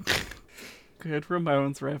 Good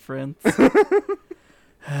Ramones reference.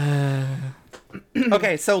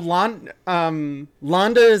 Okay, so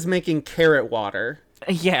Londa is making carrot water.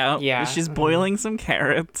 Yeah, Yeah. she's boiling some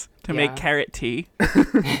carrots to make Yeah. carrot tea.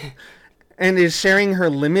 And is sharing her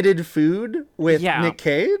limited food with Yeah. Nick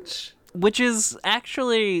Cage? Which is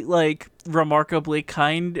actually, like, remarkably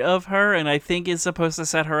kind of her, and I think is supposed to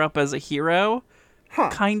set her up as a hero. Huh.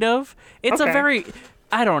 Kind of. It's a Okay. very...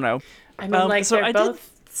 I don't know. I mean, like, so they're I both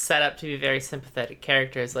set up to be very sympathetic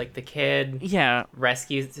characters. Like, the kid Yeah.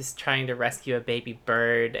 is trying to rescue a baby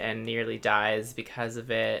bird and nearly dies because of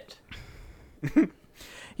it.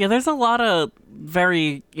 Yeah, there's a lot of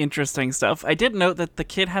very interesting stuff. I did note that the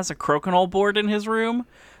kid has a crokinole board in his room,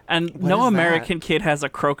 and no is American kid has a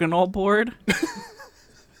crokinole board.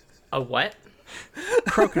 A what?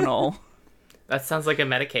 Crokinole. That sounds like a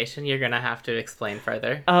medication you're gonna have to explain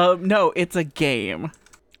further. No, it's a game.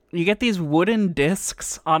 You get these wooden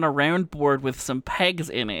discs on a round board with some pegs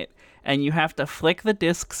in it, and you have to flick the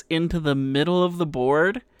discs into the middle of the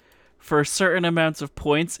board for certain amounts of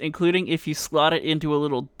points, including if you slot it into a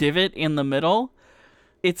little divot in the middle.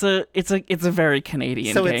 It's a very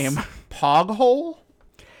Canadian So game. it's Pog Hole?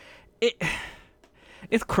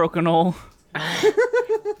 It's crokinole.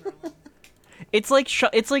 It's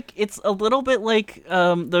a little bit like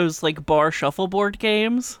those like bar shuffleboard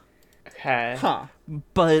games, Okay. Huh.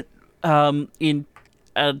 but in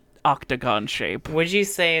an octagon shape. Would you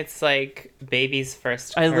say it's like baby's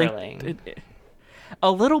first I curling? like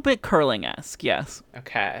a little bit curling-esque, yes,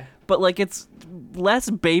 Okay. but like it's less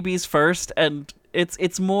babies first, and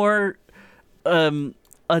it's more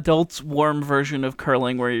adults' warm version of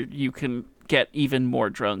curling where you can get even more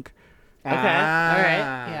drunk. Okay. All right.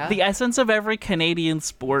 Yeah. The essence of every Canadian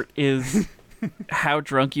sport is how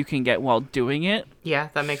drunk you can get while doing it. Yeah,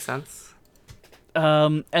 that makes sense.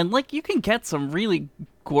 And like you can get some really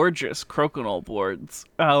gorgeous crokinole boards.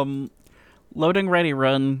 Loading Ready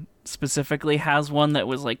Run specifically has one that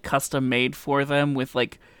was like custom made for them with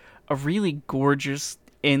like a really gorgeous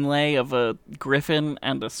inlay of a griffin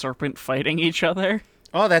and a serpent fighting each other.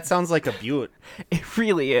 Oh, that sounds like a beaut. It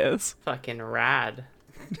really is. Fucking rad.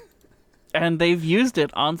 And they've used it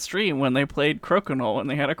on stream when they played Crokinole, and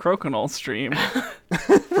they had a Crokinole stream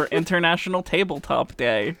for International Tabletop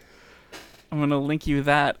Day. I'm going to link you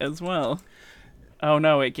that as well. Oh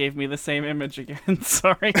no, it gave me the same image again.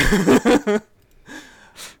 Sorry.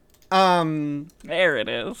 There it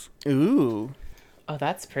is. Ooh. Oh,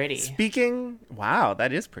 that's pretty. Wow,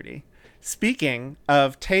 that is pretty. Speaking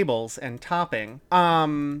of tables and topping,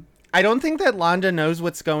 I don't think that Londa knows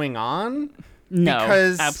what's going on. No,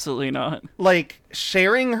 Because- absolutely not. Like,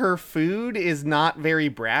 sharing her food is not very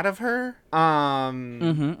brat of her.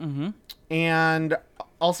 And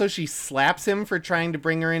also she slaps him for trying to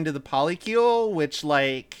bring her into the polycule, which,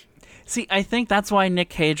 like... See, I think that's why Nick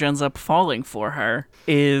Cage ends up falling for her,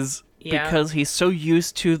 is Yeah. because he's so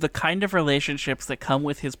used to the kind of relationships that come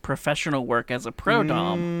with his professional work as a pro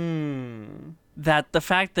dom, that the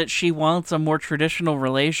fact that she wants a more traditional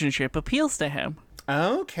relationship appeals to him.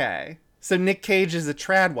 Okay. So Nick Cage is a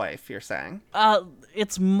trad wife, you're saying?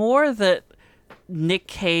 It's more that Nick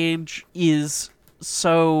Cage is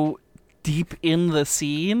so deep in the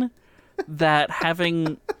scene that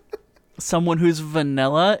having someone who's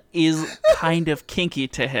vanilla is kind of kinky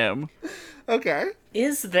to him. Okay.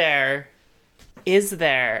 Is there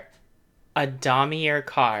a dommier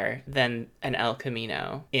car than an El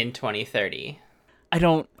Camino in 2030? I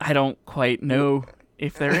don't quite know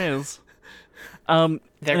if there is.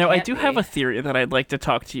 There I can't do have be. a theory that I'd like to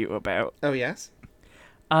talk to you about. Oh, yes?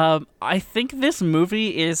 I think this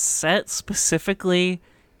movie is set specifically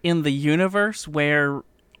in the universe where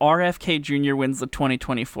RFK Jr. wins the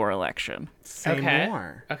 2024 election. Say Okay.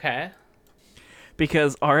 more. Okay.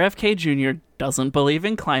 Because RFK Jr. doesn't believe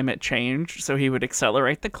in climate change, so he would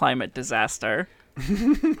accelerate the climate disaster.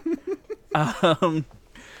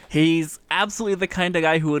 He's absolutely the kind of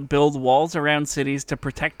guy who would build walls around cities to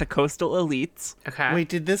protect the coastal elites. Okay. Wait,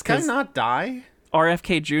 did this guy 'Cause- not die?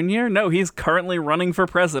 RFK Jr.? No, he's currently running for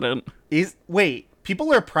president. Wait,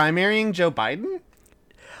 people are primarying Joe Biden?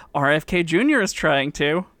 RFK Jr. is trying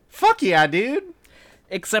to. Fuck yeah, dude.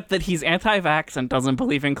 Except that he's anti-vax and doesn't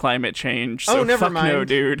believe in climate change. So Oh, never fuck no, mind.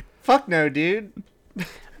 dude. Fuck no, dude.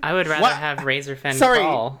 I would rather What? have Razorfen Sorry.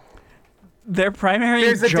 fall. They're primarying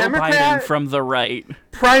There's a Joe Democrat- Biden from the right.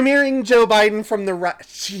 Primarying Joe Biden from the right.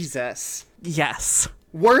 Jesus. Yes.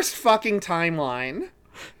 Worst fucking timeline.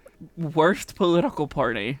 Worst political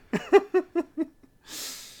party.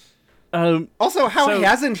 Also, how So-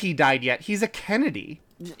 hasn't he died yet? He's a Kennedy.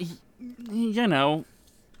 You know,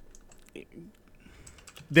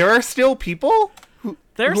 There are still people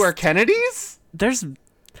there's who are Kennedys? there's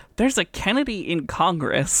a Kennedy in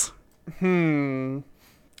Congress.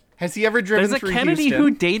 Has he ever driven There's a through Kennedy Houston?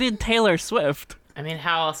 who dated Taylor Swift. I mean,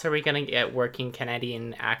 how else are we gonna get working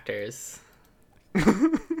Canadian actors?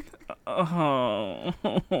 Oh,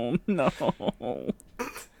 no.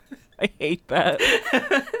 I hate that.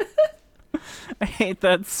 I hate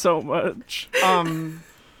that so much.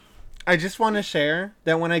 I just want to share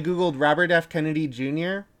that when I Googled Robert F. Kennedy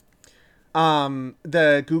Jr.,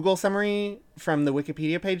 the Google summary from the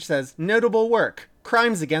Wikipedia page says, notable work,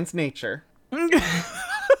 Crimes Against Nature.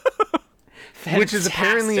 Which is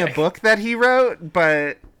apparently a Fantastic. book that he wrote,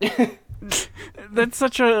 but That's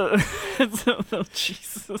such a...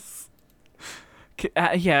 Jesus.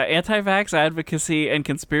 Yeah, anti-vax advocacy and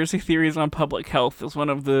conspiracy theories on public health is one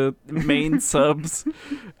of the main subsections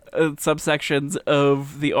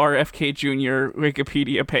of the RFK Jr.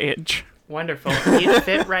 Wikipedia page. Wonderful. You'd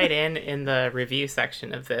fit right in the review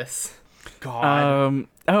section of this. God.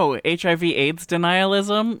 HIV/AIDS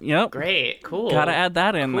denialism. Yep. Great. Cool. Gotta add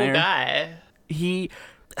that in cool there. guy.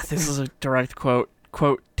 This is a direct quote,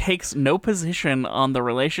 takes no position on the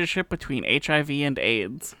relationship between HIV and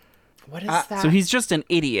AIDS. What does that So he's just an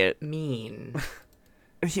idiot. mean?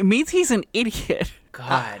 It means he's an idiot.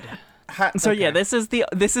 God. So Okay. yeah, this is the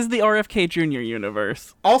RFK Jr.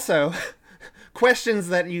 universe. Also, questions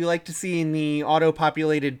that you like to see in the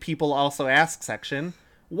auto-populated people also ask section.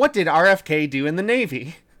 What did RFK do in the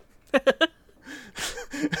Navy?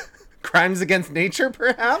 Crimes against nature,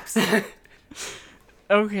 perhaps?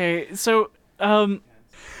 Okay, so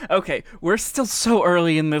okay, we're still so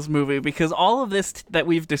early in this movie because all of this that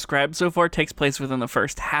we've described so far takes place within the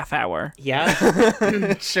first half hour. Yeah.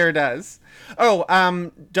 It sure does. Oh,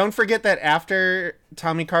 don't forget that after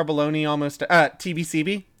Tommy Carbelloni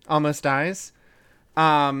TBCB almost dies,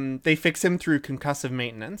 they fix him through concussive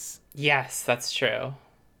maintenance. Yes, that's true.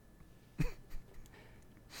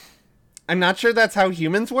 I'm not sure that's how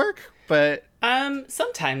humans work, but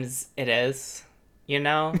Sometimes it is. You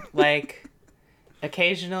know, like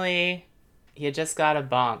occasionally you just gotta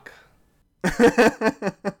bonk.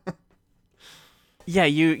 Yeah,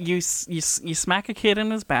 you smack a kid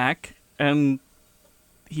in his back and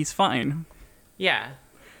he's fine. Yeah.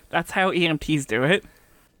 That's how EMTs do it.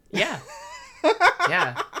 Yeah.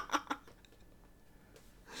 Yeah.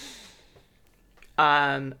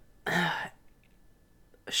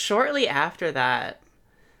 Shortly after that,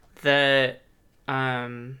 the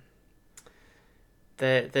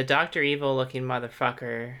Dr. Evil looking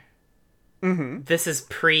motherfucker. Mm-hmm. This is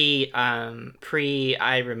pre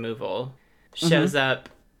eye removal. Shows up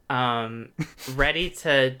ready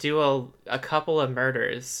to do a couple of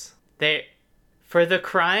murders. They for the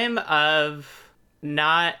crime of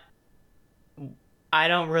not I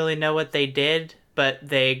don't really know what they did, but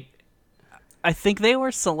I think they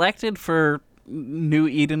were selected for New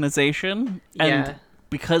Edenization, and Yeah.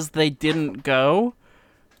 because they didn't go,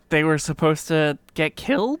 they were supposed to get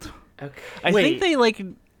killed. okay. I Wait. think they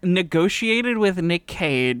negotiated with Nick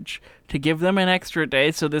Cage to give them an extra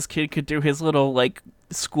day so this kid could do his little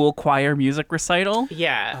school choir music recital.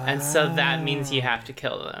 Yeah, and so that means you have to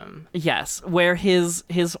kill them. Yes, where his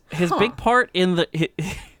big part in the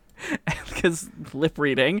because lip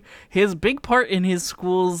reading, his big part in his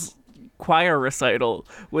school's choir recital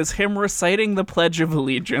was him reciting the Pledge of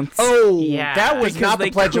Allegiance. Oh, Yeah. that was Because not the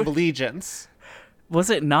they Pledge of could- Allegiance. Was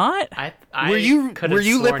it not? I Were you could've lip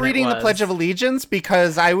sworn it reading the was. Pledge of Allegiance?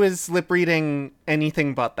 Because I was lip reading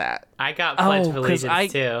anything but that. I got Pledge of 'cause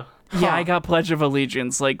Allegiance too. Yeah, I got Pledge of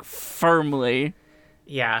Allegiance firmly.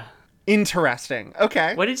 Yeah. Interesting.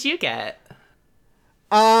 Okay. What did you get?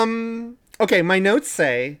 Okay, my notes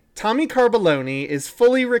say Tommy Carbelloni is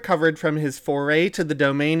fully recovered from his foray to the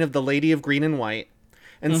domain of the Lady of Green and White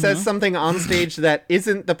and says something on stage that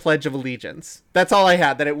isn't the Pledge of Allegiance. That's all I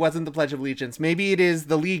had, that it wasn't the Pledge of Allegiance. Maybe it is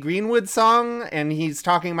the Lee Greenwood song and he's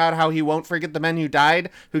talking about how he won't forget the men who died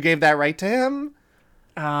who gave that right to him.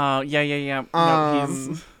 Yeah. No,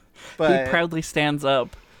 he But proudly stands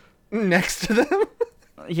up. next to them.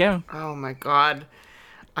 Yeah. Oh my god.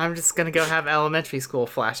 I'm just gonna go have elementary school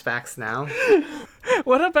flashbacks now.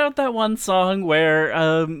 What about that one song where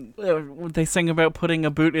they sing about putting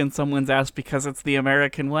a boot in someone's ass because it's the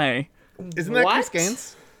American way? Isn't that Chris What?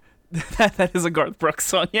 Gaines? That is a Garth Brooks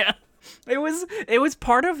song, yeah. It was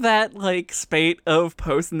part of that spate of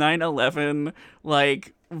post 9/11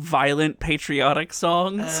 violent patriotic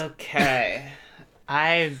songs. Okay.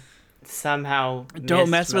 I somehow Don't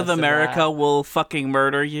missed mess with most of America, that. we'll fucking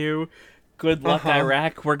murder you. Good luck,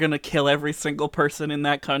 Iraq. We're gonna kill every single person in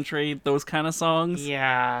that country. Those kind of songs.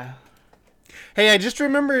 Yeah. Hey, I just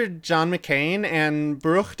remembered John McCain and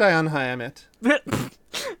Baruch Dayan Hayamet.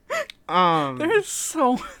 There's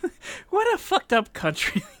so what a fucked up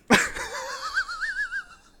country.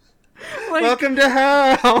 Like, Welcome to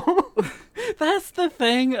hell. that's the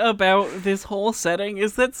thing about this whole setting,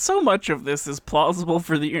 is that so much of this is plausible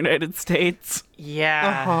for the United States.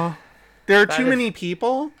 Yeah. There are That too is- many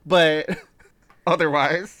people, but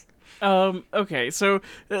otherwise. Okay, so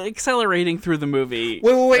accelerating through the movie.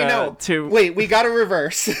 Wait, no. To Wait, we gotta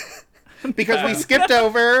reverse. Because we skipped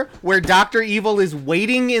over where Dr. Evil is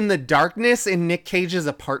waiting in the darkness in Nick Cage's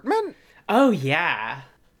apartment. Oh, yeah.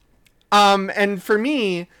 And for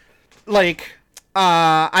me, like,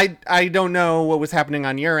 I don't know what was happening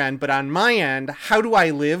on your end, but on my end, How Do I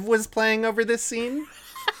Live was playing over this scene.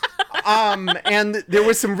 And there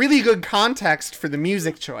was some really good context for the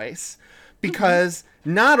music choice, because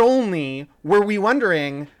not only were we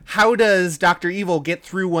wondering, how does Dr. Evil get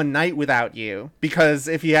through one night without you? Because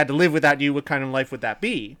if he had to live without you, what kind of life would that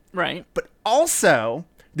be? right. But also,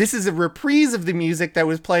 this is a reprise of the music that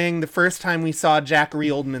was playing the first time we saw Jackery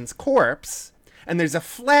Oldman's corpse. And there's a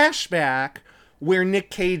flashback where Nick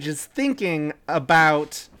Cage is thinking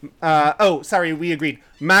about, we agreed,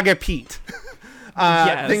 Maga Pete.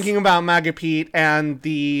 Yes. Thinking about Maga Pete and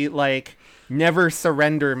the, like, never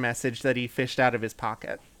surrender message that he fished out of his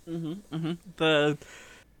pocket.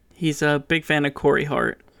 He's a big fan of Corey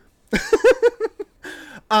Hart.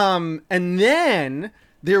 And then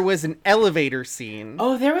there was an elevator scene.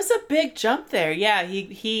 Oh, there was a big jump there. Yeah,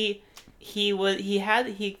 he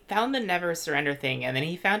found the never surrender thing, and then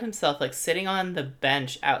he found himself like sitting on the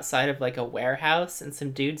bench outside of like a warehouse, and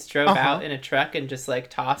some dudes drove out in a truck and just like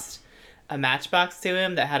tossed a matchbox to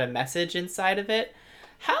him that had a message inside of it.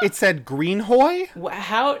 It said Greenhoy?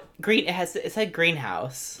 It said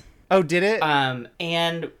greenhouse. Oh, did it?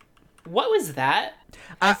 And what was that?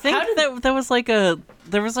 I think how did- there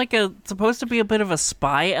was supposed to be a bit of a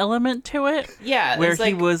spy element to it. Yeah, where it's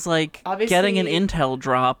he like, was like obviously- getting an intel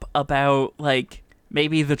drop about like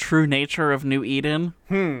maybe the true nature of New Eden.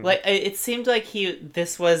 Like it seemed like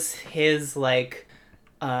this was his like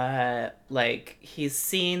he's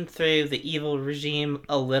seen through the evil regime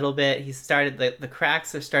a little bit. He started the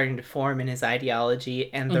cracks are starting to form in his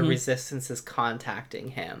ideology, and the resistance is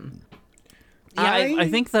contacting him. Yeah, I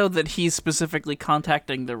think though that he's specifically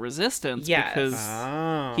contacting the resistance Yes. because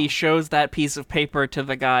Oh. he shows that piece of paper to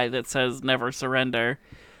the guy that says never surrender.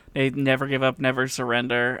 They never give up, never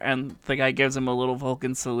surrender, and the guy gives him a little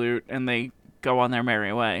Vulcan salute and they go on their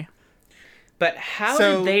merry way. But how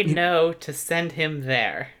So- did they know to send him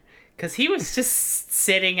there? Because he was just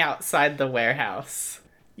sitting outside the warehouse.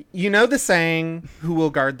 You know the saying, who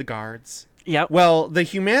will guard the guards? Yep. Well, the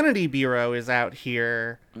Humanity Bureau is out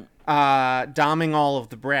here doming all of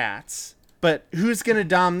the brats. But who's going to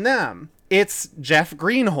dom them? It's Jeff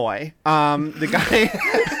Greenhoy, the guy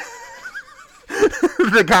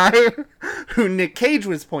the guy who Nick Cage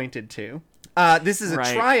was pointed to. This is a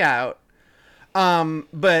Right. tryout.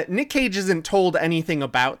 But Nick Cage isn't told anything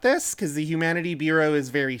about this because the Humanity Bureau is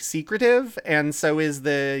very secretive, and so is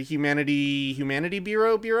the Humanity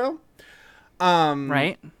Bureau.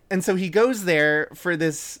 Right? And so he goes there for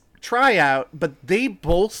this tryout, but they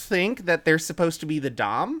both think that they're supposed to be the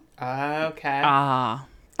Dom. Okay. Ah.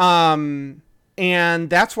 And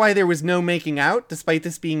that's why there was no making out, despite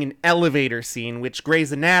this being an elevator scene, which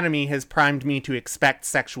Grey's Anatomy has primed me to expect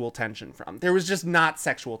sexual tension from. There was just not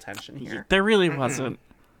sexual tension here. There really wasn't.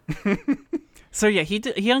 So yeah,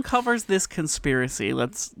 he uncovers this conspiracy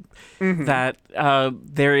that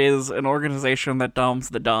there is an organization that doms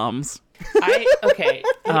the doms.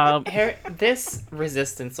 This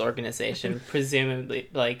resistance organization, presumably,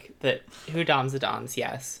 like the who doms the doms,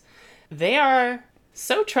 yes, they are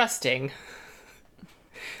so trusting.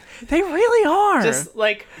 They really are. Just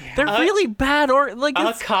like They're really bad, or like a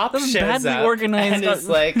it's cop them shows badly up organized. and is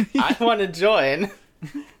like, "I want to join,"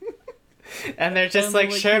 and they're just And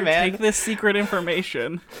like, they're "Sure, "Here, man. Take this secret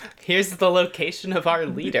information." Here's the location of our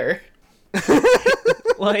leader."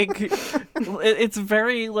 Like, it's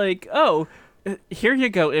very like, oh, here you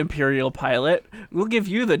go, Imperial pilot. We'll give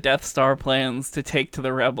you the Death Star plans to take to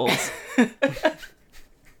the rebels.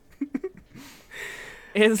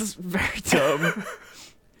 It's very dumb.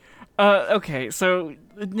 Okay, so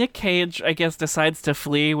Nick Cage, I guess, decides to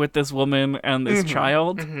flee with this woman and this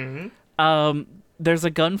child. There's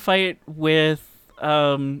a gunfight with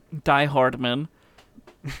Die Hardman,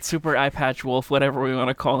 Super Eye Patch Wolf, whatever we want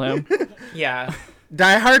to call him. Yeah.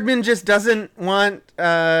 Die Hardman just doesn't want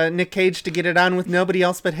Nick Cage to get it on with nobody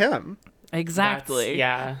else but him. Exactly.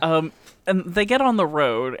 Yeah. And they get on the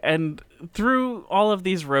road, and through all of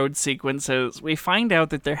these road sequences, we find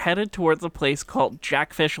out that they're headed towards a place called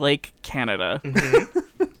Jackfish Lake, Canada.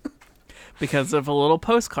 because of a little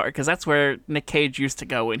postcard, because that's where Nick Cage used to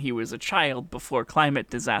go when he was a child before climate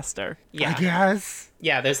disaster. Yeah. Yes.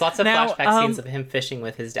 Yeah, there's lots of Now, flashback scenes of him fishing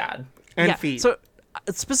with his dad. And feet. So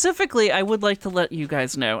specifically, I would like to let you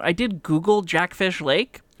guys know, I did Google Jackfish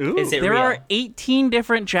Lake. Ooh. Is it There real? are 18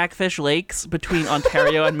 different Jackfish Lakes between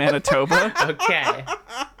Ontario and Manitoba. Okay.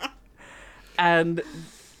 And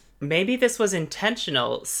Maybe this was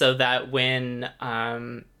intentional so that when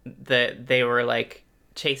they were like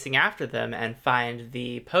chasing after them and find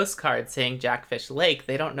the postcard saying Jackfish Lake,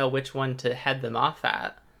 they don't know which one to head them off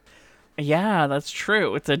at. yeah, that's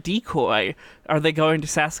true. It's a decoy. Are they going to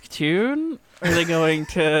Saskatoon? Are they going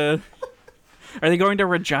to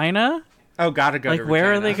Regina? Oh, gotta go to Like, where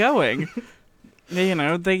are Regina. they going? You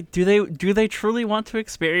know, do they truly want to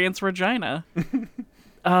experience Regina?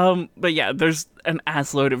 But yeah, there's an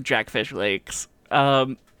assload of Jackfish Lakes.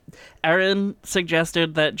 Aaron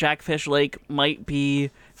suggested that Jackfish Lake might be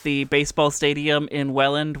the baseball stadium in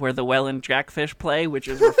Welland where the Welland Jackfish play, which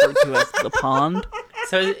is referred to as the pond.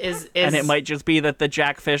 So is And it might just be that the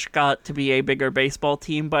Jackfish got to be a bigger baseball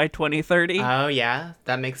team by 2030. Oh yeah,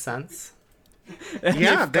 that makes sense.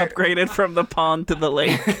 Yeah, They've upgraded from the pond to the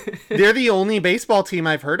lake. they're the only baseball team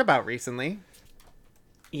I've heard about recently.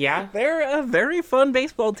 Yeah. They're a very fun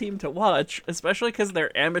baseball team to watch, especially because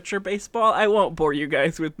they're amateur baseball. I won't bore you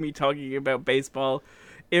guys with me talking about baseball.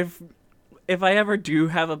 If I ever do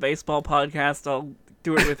have a baseball podcast, I'll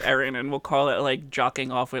do it with Erin, and we'll call it like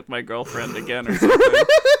Jocking Off with My Girlfriend again or something.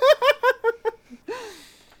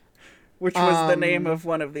 Which was the name of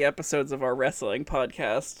one of the episodes of our wrestling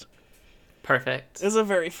podcast. Perfect. It was a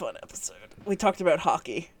very fun episode. We talked about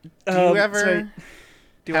hockey. Do you ever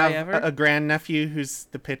do have I ever? a grandnephew who's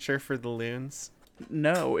the pitcher for the Loons?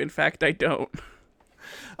 No, in fact, I don't.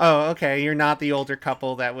 Oh, okay. You're not the older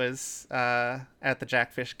couple that was at the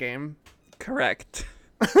Jackfish game. Correct.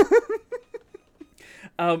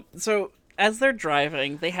 So as they're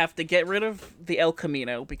driving, they have to get rid of the El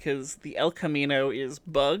Camino because the El Camino is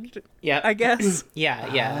bugged, Yeah. I guess.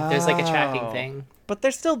 Yeah. There's like a tracking Oh. thing. But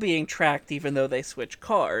they're still being tracked even though they switch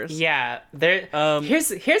cars. Yeah, there.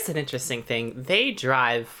 Here's an interesting thing. They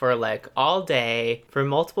drive for like all day for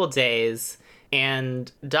multiple days, and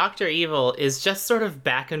Dr. Evil is just sort of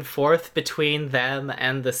back and forth between them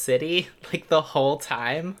and the city like the whole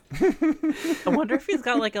time. I wonder if he's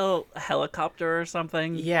got like a helicopter or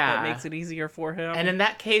something Yeah. that makes it easier for him. And in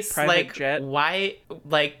that case, Private like, jet. why?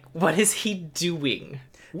 Like, what is he doing?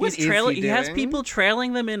 What He's is he has doing? people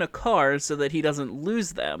trailing them in a car so that he doesn't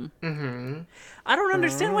lose them. Mm-hmm. I don't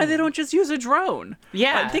understand why they don't just use a drone.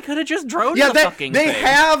 Yeah. They could have just droned Yeah, the they fucking they thing.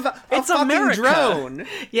 have a It's fucking America. drone.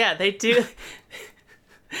 Yeah, they do.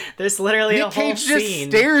 There's literally a Nick whole Cage just scene.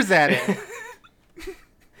 stares at it.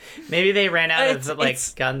 Maybe they ran out It's- of like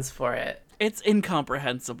it's- guns for it. It's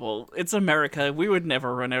incomprehensible. It's America. We would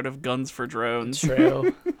never run out of guns for drones.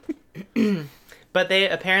 True. But they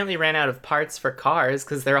apparently ran out of parts for cars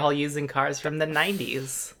because they're all using cars from the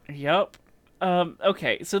 90s. Yep.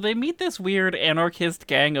 Okay, so they meet this weird anarchist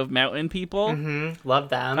gang of mountain people. Love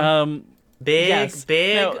them. Big, yes.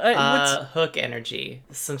 big No, what's- hook energy.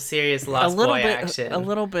 Some serious A Lost little Boy bit, action. a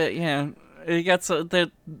little bit, yeah. You got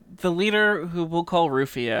the leader who we'll call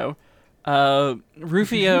Rufio.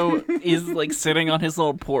 Rufio is like sitting on his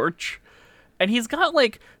little porch, and he's got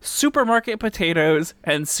like supermarket potatoes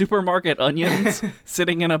and supermarket onions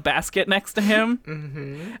sitting in a basket next to him.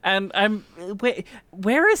 Mm-hmm. And wait,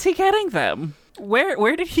 where is he getting them?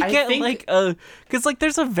 Where did he I get think- like because like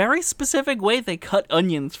there's a very specific way they cut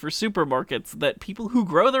onions for supermarkets that people who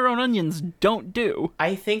grow their own onions don't do.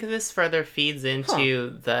 I think this further feeds into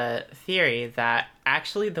the theory that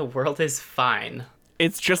actually the world is fine.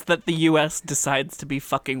 It's just that the U.S. decides to be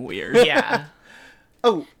fucking weird. Yeah.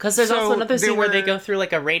 Oh, Because there's so also another there scene where they were- go through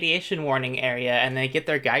like a radiation warning area and they get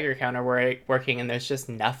their Geiger counter working and there's just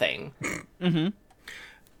nothing.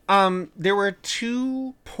 There were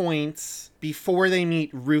 2 points before they meet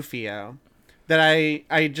Rufio that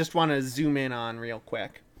I just want to zoom in on real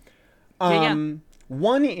quick. Yeah.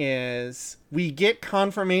 One is we get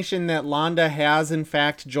confirmation that Londa has in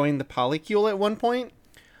fact joined the Polycule at one point.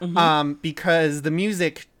 Because the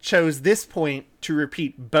music chose this point to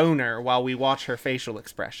repeat boner while we watch her facial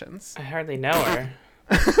expressions. I hardly know her.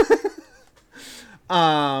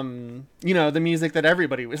 You know, the music that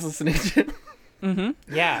everybody was listening to.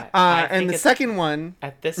 Yeah. I And think the it's- second one,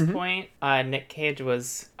 At this point, Nick Cage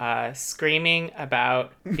was screaming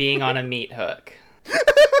about being on a meat hook.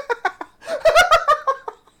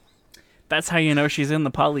 That's how you know she's in the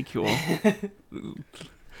polycule.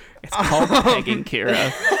 It's called pegging,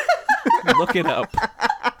 Kira. Look it up.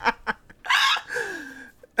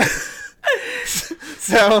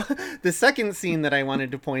 So the second scene that I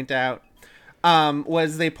wanted to point out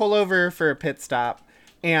was they pull over for a pit stop,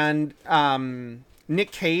 and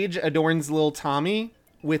Nick Cage adorns Lil Tommy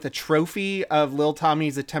with a trophy of Lil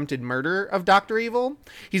Tommy's attempted murder of Dr. Evil.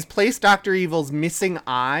 He's placed Dr. Evil's missing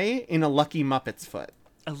eye in a Lucky Muppet's foot.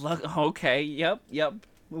 Okay, yep.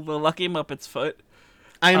 The Lucky Muppet's foot.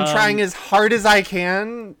 I am trying as hard as I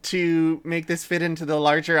can to make this fit into the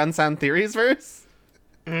larger Unsound Theories verse.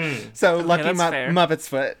 So Lucky that's fair. Muppet's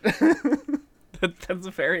foot. That's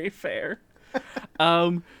very fair.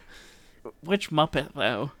 Which Muppet,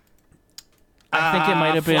 though? I think it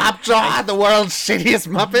might have been... Flapjaw, the world's shittiest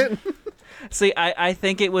Muppet. See, I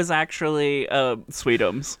think it was actually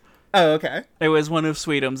Sweetums. Oh, okay. It was one of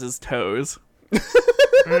Sweetums' toes.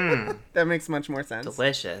 That makes much more sense.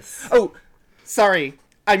 Delicious. Oh, sorry.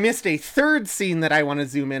 I missed a third scene that I want to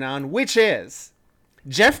zoom in on, which is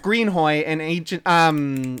Jeff Greenhoy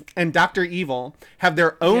and and Dr. Evil have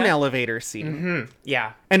their own elevator scene.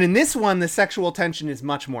 Yeah. And in this one, the sexual tension is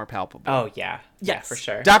much more palpable. Oh, yeah. Yeah, Yes. for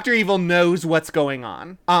sure. Dr. Evil knows what's going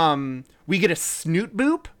on. We get a snoot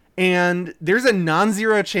boop, and there's a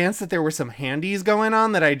non-zero chance that there were some handies going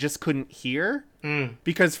on that I just couldn't hear.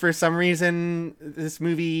 Because for some reason, this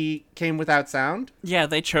movie came without sound. Yeah,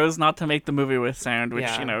 they chose not to make the movie with sound, which,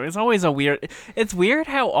 Yeah. is always a weird... It's weird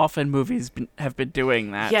how often movies have been doing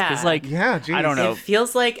that. Yeah. 'Cause, like, Yeah, geez. I don't know. It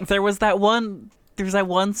feels like There was that one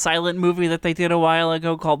silent movie that they did a while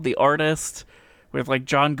ago called The Artist, with like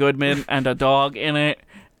John Goodman and a dog in it,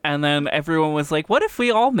 and then everyone was like, what if we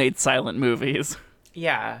all made silent movies?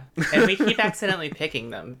 yeah, and we keep accidentally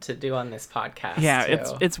picking them to do on this podcast. Yeah,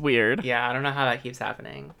 too. it's weird. Yeah, I don't know how that keeps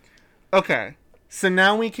happening. Okay, so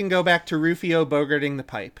now we can go back to Rufio bogarting the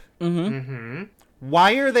pipe.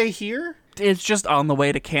 Why are they here? It's just on the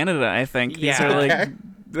way to Canada, I think. These Yeah. are like Okay.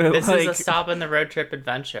 This like, is a stop in the road trip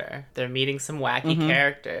adventure. They're meeting some wacky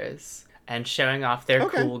characters and showing off their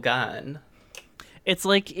Okay. cool gun. it's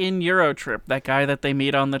like in Eurotrip, that guy that they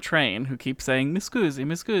meet on the train who keeps saying "Mi scusi,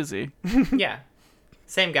 mi scusi." Yeah,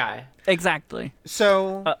 same guy. Exactly.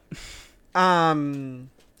 So,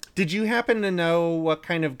 did you happen to know what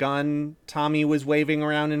kind of gun Tommy was waving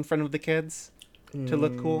around in front of the kids to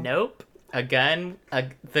look cool? Nope. A gun,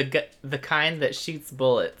 the kind that shoots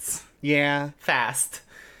bullets Yeah. fast.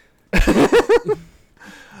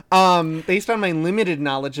 Based on my limited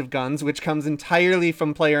knowledge of guns, which comes entirely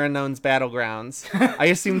from PlayerUnknown's Battlegrounds, I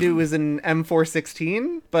assumed it was an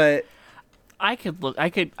M416, but I could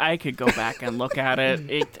go back and look at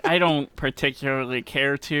it. I don't particularly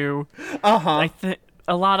care to. I think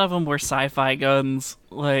a lot of them were sci-fi guns.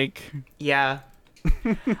 Like, Yeah.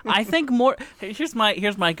 I think more. Here's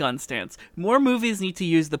my gun stance. More movies need to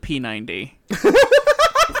use the P90.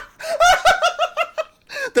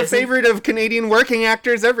 the favorite of Canadian working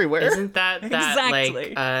actors everywhere. Isn't that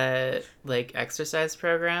Exactly. like exercise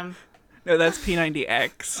program? No, that's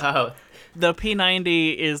P90X. Oh, The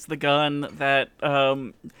P90 is the gun that,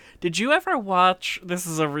 did you ever watch, this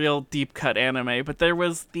is a real deep cut anime, but there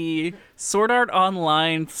was the Sword Art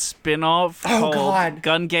Online spin-off called God.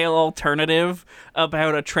 Gun Gale Alternative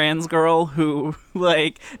about a trans girl who,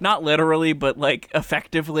 like, not literally, but, like,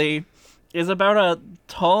 effectively is about a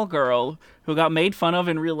tall girl who got made fun of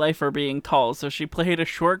in real life for being tall. So she played a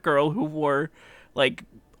short girl who wore, like,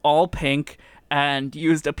 all pink and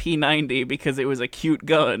used a P90 because it was a cute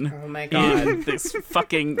gun. oh my god. In this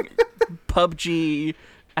fucking PUBG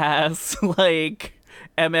ass, like,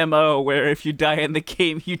 MMO where if you die in the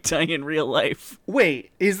game, you die in real life.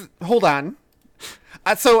 Wait, hold on.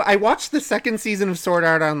 So I watched the second season of Sword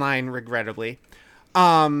Art Online, regrettably.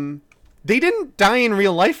 They didn't die in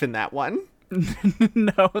real life in that one.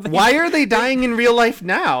 No. Why are they dying in real life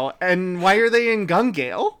now? And why are they in Gun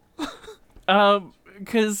Gale?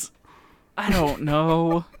 Because I don't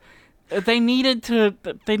know. They needed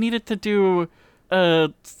to do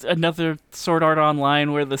another Sword Art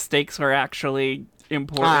Online where the stakes are actually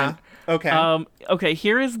important. Okay. Okay,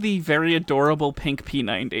 here is the very adorable pink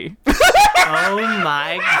P90. Oh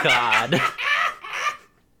my god.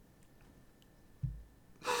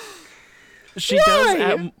 She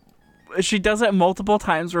does at multiple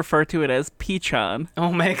times refer to it as Peachan.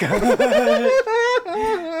 Oh my god.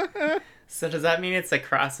 So does that mean it's a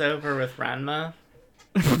crossover with Ranma?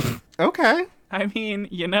 Okay. I mean,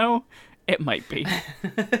 it might be.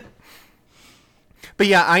 But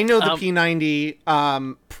yeah, I know the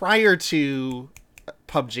P90 prior to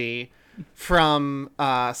PUBG from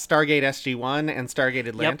Stargate SG-1 and Stargate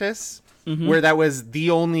Atlantis, where that was the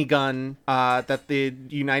only gun that the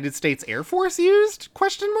United States Air Force used?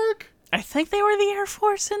 Question mark? I think they were the Air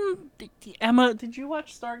Force in... Emma, did you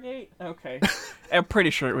watch Stargate? Okay. I'm pretty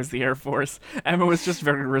sure it was the Air Force. Emma was just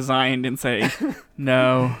very resigned and saying,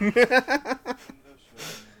 no.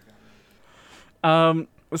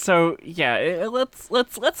 So, yeah,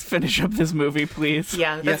 let's finish up this movie, please.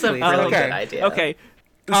 Yeah, that's Yes, a please. really Okay. good idea. Okay.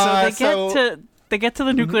 So so- they get to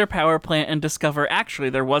the nuclear power plant and discover actually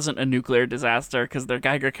there wasn't a nuclear disaster because their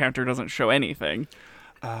Geiger counter doesn't show anything.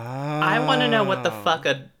 I want to know what the fuck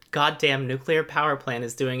a goddamn nuclear power plant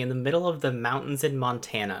is doing in the middle of the mountains in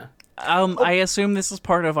Montana. I assume this is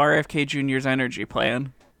part of RFK Jr.'s energy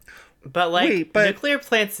plan. But, like, Wait, but- nuclear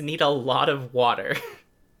plants need a lot of water.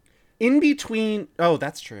 In between, oh,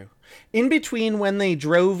 that's true. In between when they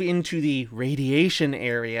drove into the radiation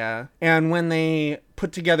area and when they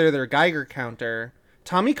put together their Geiger counter,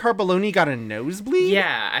 Tommy Carbelloni got a nosebleed?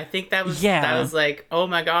 Yeah, I think that was like, oh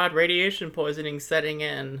my god, radiation poisoning setting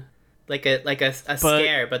in. Like a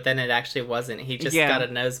scare, but then it actually wasn't. He just got a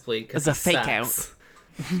nosebleed because It's a fake out.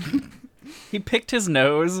 He picked his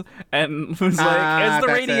nose and was like, it's the that's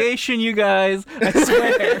it. radiation, you guys. I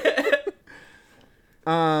swear.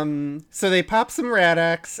 So they pop some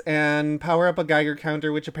Rad-X and power up a Geiger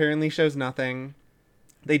counter, which apparently shows nothing.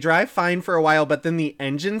 They drive fine for a while, but then the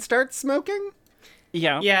engine starts smoking?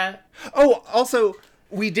 Yeah. Yeah. Oh, also,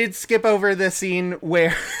 we did skip over the scene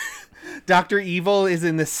where Dr. Evil is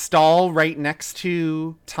in the stall right next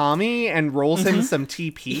to Tommy and rolls him some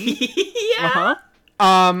TP. Yeah.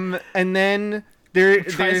 Uh-huh. And then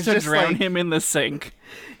there's Tries to just drown like, him in the sink.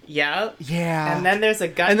 Yeah. yeah. And then there's a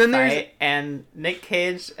And then there's- gunfight, and Nick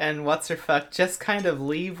Cage and What's-Her-Fuck just kind of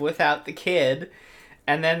leave without the kid.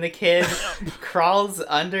 And then the kid crawls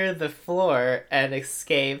under the floor and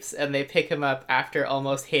escapes, and they pick him up after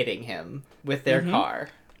almost hitting him with their car.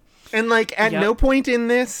 And like at Yep. no point in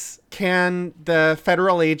this can the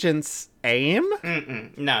federal agents aim.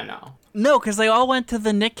 No. No, because they all went to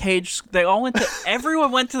the Nick Cage.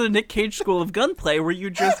 Everyone went to the Nick Cage School of Gunplay, where you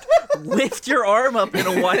just lift your arm up in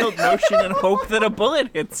a wild motion and hope that a bullet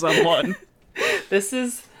hits someone. This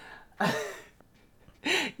is...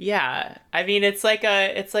 Yeah. I mean, it's like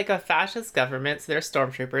a fascist government, so they're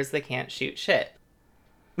stormtroopers, they can't shoot shit.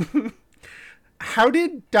 How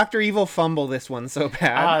did Dr. Evil fumble this one so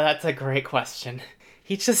bad? Oh, that's a great question.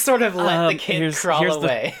 He just sort of let the kid here's crawl the-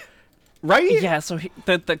 away. Right? Yeah, so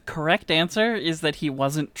the correct answer is that he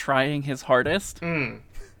wasn't trying his hardest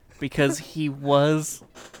because he was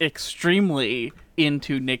extremely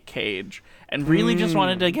into Nick Cage and really just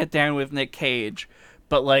wanted to get down with Nick Cage.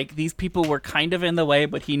 But, like, these people were kind of in the way,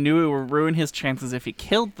 but he knew it would ruin his chances if he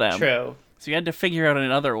killed them. True. So he had to figure out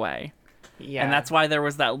another way. Yeah. And that's why there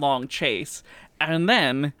was that long chase. And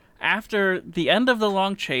then, after the end of the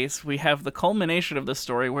long chase, we have the culmination of the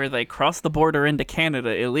story where they cross the border into Canada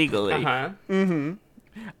illegally. Uh-huh.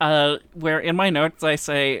 Where in my notes I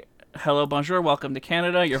say, hello, bonjour, welcome to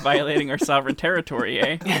Canada, you're violating our sovereign territory,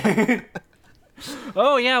 eh?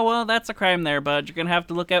 Oh, yeah, well, that's a crime there, bud. You're gonna have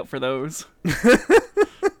to look out for those.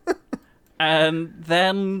 And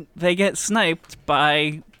then they get sniped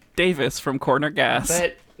by Davis from Corner Gas.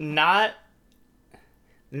 But not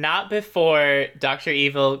before Dr.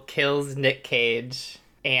 Evil kills Nick Cage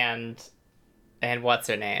and what's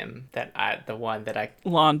her name? Londa.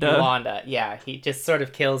 Londa. Yeah, he just sort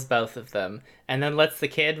of kills both of them and then lets the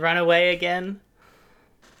kid run away again.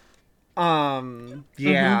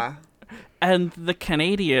 Yeah. And the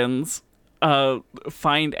Canadians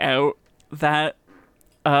find out that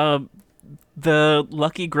the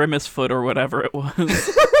Lucky Grimace Foot or whatever it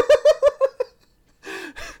was,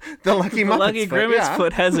 The Lucky Muppets Lucky foot, Grimace yeah.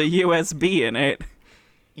 Foot has a USB in it.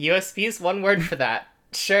 USB is one word for that.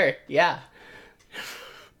 Sure, yeah.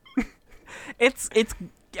 It's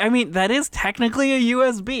I mean, that is technically a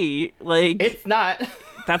USB. Like, It's not.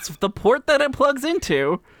 that's the port that it plugs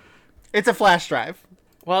into. It's a flash drive.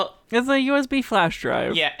 Well, It's a USB flash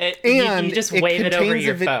drive. yeah, And you just it wave it over contains a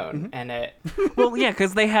your vid- phone and it... Well, yeah,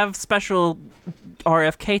 because they have special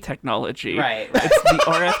RFK technology. Right. It's the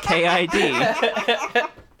RFK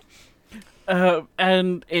ID.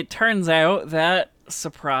 And it turns out that,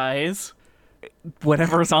 surprise,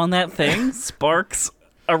 whatever's on that thing sparks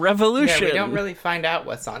a Yeah, revolution. we don't really find out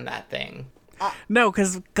what's on that thing. No,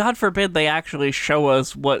 because God forbid they actually show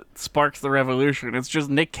us what sparks the revolution. It's just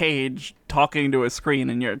Nick Cage talking to a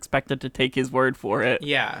screen and you're expected to take his word for it.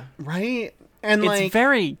 Yeah. Right? And It's like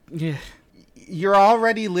very... you're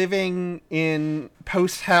already living in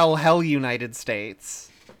post-hell United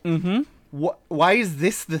States. Mm-hmm. Why is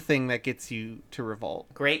this the thing that gets you to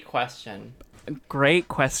revolt? Great question. Great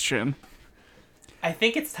question. I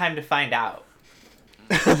think it's time to find out.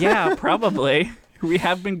 Yeah, probably. We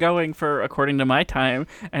have been going for, according to my time,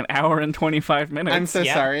 an hour and 25 minutes. I'm so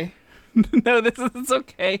Yeah. sorry. No, it's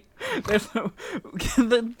okay.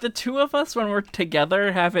 The two of us, when we're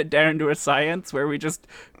together, have it down to a science where we just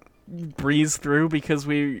breeze through because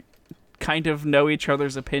we kind of know each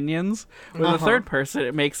other's opinions. With a third person,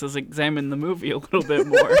 it makes us examine the movie a little bit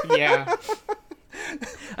more. Yeah.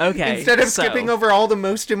 Okay. Instead of so- skipping over all the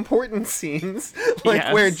most important scenes, like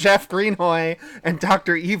Yes. where Jeff Greenhoy and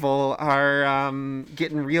Dr. Evil are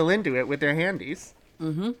getting real into it with their handies.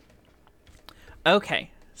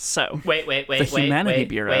 Okay, so Wait. The Humanity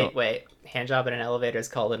Bureau. Wait. Handjob in an elevator is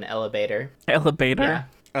called an elevator. elevator. Yeah.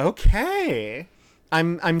 Okay.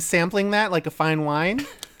 I'm sampling that like a fine wine.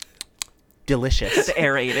 Delicious. To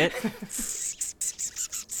aerate it.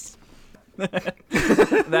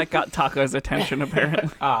 That got Taco's attention, apparently.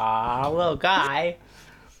 Aw, little guy.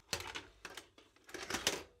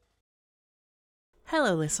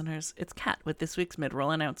 Hello, listeners. It's Kat with this week's mid-roll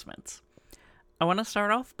announcements. I want to start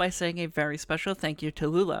off by saying a very special thank you to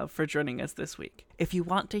Lulav for joining us this week. If you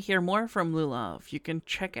want to hear more from Lulav, you can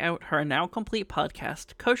check out her now complete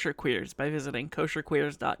podcast, Kosher Queers, by visiting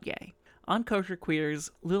kosherqueers.yay. On Kosher Queers,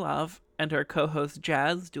 Lulav and her co-host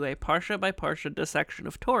Jazz do a parsha-by-parsha dissection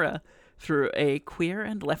of Torah through a queer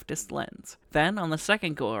and leftist lens. Then, on the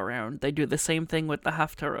second go-around, they do the same thing with the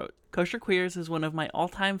Haftarot. Kosher Queers is one of my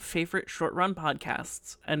all-time favorite short-run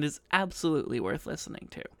podcasts, and is absolutely worth listening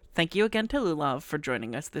to. Thank you again to Lulav for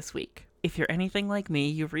joining us this week. If you're anything like me,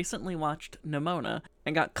 you've recently watched Nimona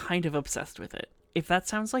and got kind of obsessed with it. If that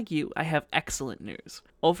sounds like you, I have excellent news.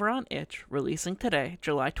 Over on Itch, releasing today,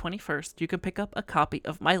 July 21st, you can pick up a copy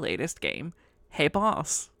of my latest game, Hey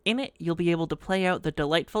Boss. In it, you'll be able to play out the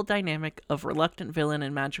delightful dynamic of reluctant villain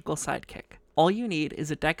and magical sidekick. All you need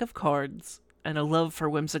is a deck of cards and a love for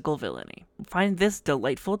whimsical villainy. Find this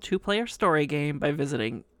delightful two-player story game by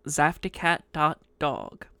visiting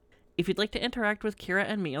zafticat.dog. If you'd like to interact with Kira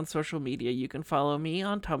and me on social media, you can follow me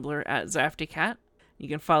on Tumblr at zafticat. You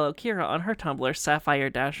can follow Kira on her Tumblr,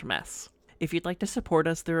 sapphire-mess. If you'd like to support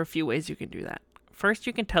us, there are a few ways you can do that. First,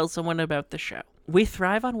 you can tell someone about the show. We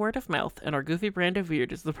thrive on word of mouth, and our goofy brand of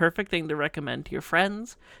weird is the perfect thing to recommend to your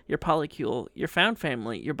friends, your polycule, your found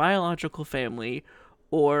family, your biological family,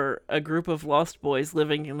 or a group of lost boys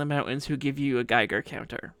living in the mountains who give you a Geiger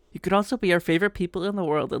counter. You could also be our favorite people in the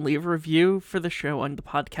world and leave a review for the show on the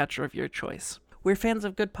podcatcher of your choice. We're fans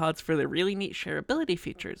of Good Pods for their really neat shareability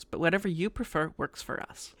features, but whatever you prefer works for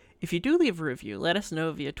us. If you do leave a review, let us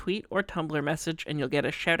know via tweet or Tumblr message and you'll get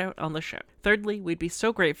a shout out on the show. Thirdly, we'd be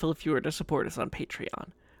so grateful if you were to support us on Patreon.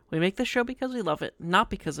 We make this show because we love it, not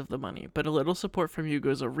because of the money, but a little support from you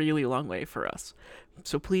goes a really long way for us.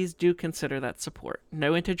 So please do consider that support.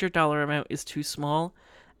 No integer dollar amount is too small,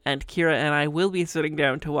 and Kira and I will be sitting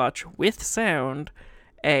down to watch, with sound,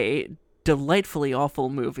 a delightfully awful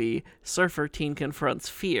movie, Surfer Teen Confronts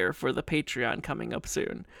Fear, for the Patreon coming up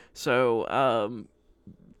soon. So,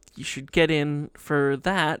 you should get in for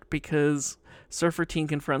that, because Surfer Teen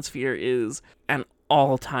Confronts Fear is an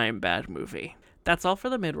all-time bad movie. That's all for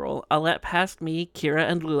the mid-roll. I'll let past me, Kira,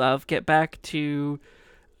 and Lulav get back to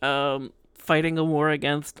fighting a war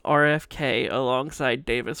against RFK alongside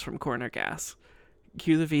Davis from Corner Gas.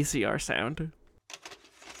 Cue the VCR sound.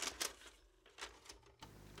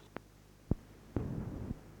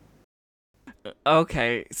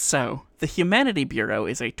 Okay, so The Humanity Bureau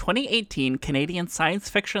is a 2018 Canadian science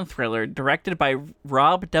fiction thriller directed by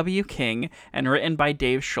Rob W. King and written by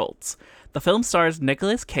Dave Schultz. The film stars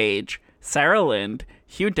Nicolas Cage, Sarah Lind,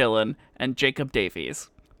 Hugh Dillon, and Jacob Davies.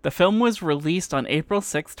 The film was released on April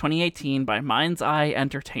 6, 2018 by Mind's Eye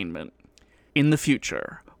Entertainment. In the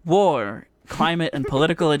future, war, climate, and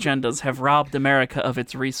political agendas have robbed America of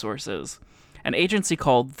its resources. An agency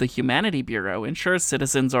called the Humanity Bureau ensures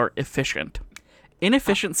citizens are efficient.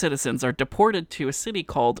 Inefficient citizens are deported to a city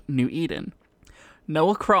called New Eden.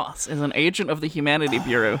 Noah Cross is an agent of the Humanity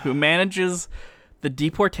Bureau who manages the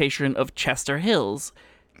deportation of Chester Hills,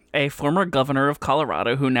 a former governor of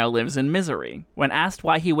Colorado who now lives in misery. When asked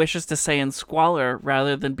why he wishes to stay in squalor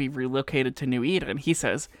rather than be relocated to New Eden, he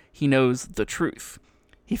says he knows the truth.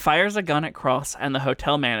 He fires a gun at Cross and the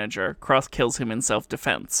hotel manager. Cross kills him in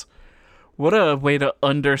self-defense. What a way to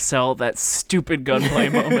undersell that stupid gunplay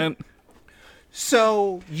moment.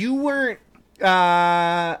 So you weren't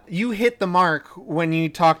you hit the mark when you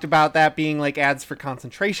talked about that being like ads for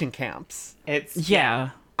concentration camps. It's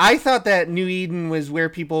Yeah. I thought that New Eden was where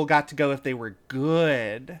people got to go if they were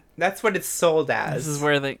good. That's what it's sold as. This is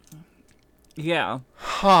where they... Yeah.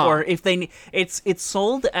 Huh. Or if they... It's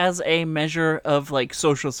sold as a measure of, like,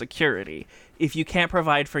 social security. If you can't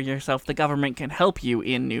provide for yourself, the government can help you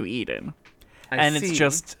in New Eden. I And see.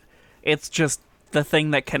 it's just the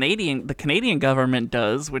thing that the Canadian government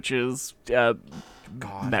does, which is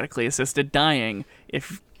medically assisted dying,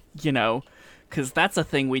 if you know, because that's a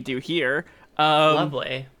thing we do here.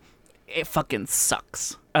 Lovely. It fucking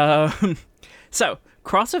sucks. So,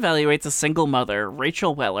 Cross evaluates a single mother,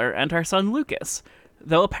 Rachel Weller, and her son Lucas.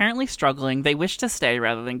 Though apparently struggling, they wish to stay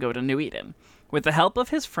rather than go to New Eden. With the help of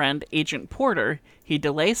his friend, Agent Porter, he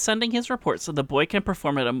delays sending his report so the boy can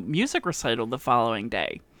perform at a music recital the following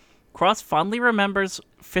day. Cross fondly remembers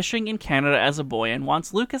fishing in Canada as a boy and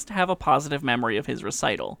wants Lucas to have a positive memory of his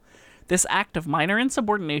recital. This act of minor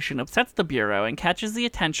insubordination upsets the Bureau and catches the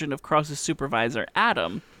attention of Cross's supervisor,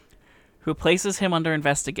 Adam, who places him under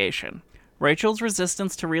investigation. Rachel's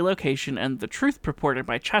resistance to relocation and the truth purported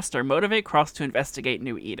by Chester motivate Cross to investigate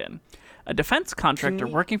New Eden. A defense contractor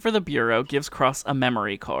working for the Bureau gives Cross a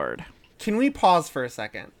memory card. Can we pause for a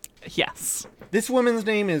second? Yes. This woman's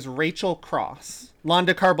name is Rachel Cross.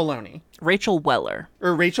 Londa Carbelloni. Rachel Weller.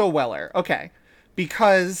 Or Rachel Weller. Okay.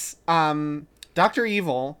 Because Dr.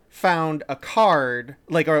 Evil found a card,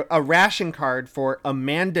 like a ration card for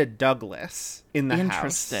Amanda Douglas in the house.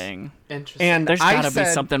 Interesting. And There's gotta be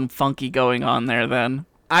something funky going on there then.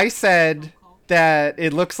 I said that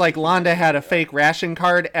it looks like Londa had a fake ration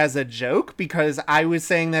card as a joke because I was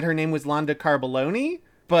saying that her name was Londa Carbelloni,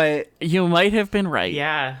 but... You might have been right.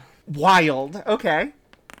 Yeah. Wild. Okay.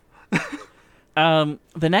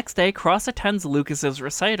 The next day, Cross attends Lucas's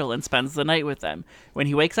recital and spends the night with them. When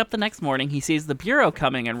he wakes up the next morning, he sees the Bureau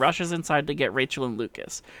coming and rushes inside to get Rachel and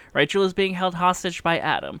Lucas. Rachel is being held hostage by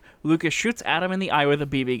Adam. Lucas shoots Adam in the eye with a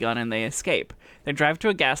BB gun and they escape. They drive to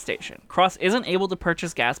a gas station. Cross isn't able to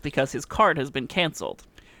purchase gas because his card has been canceled.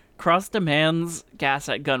 Cross demands gas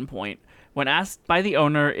at gunpoint. When asked by the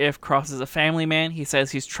owner if Cross is a family man, he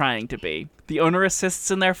says he's trying to be. The owner assists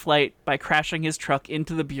in their flight by crashing his truck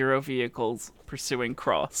into the Bureau vehicles pursuing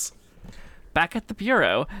Cross. Back at the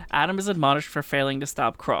Bureau, Adam is admonished for failing to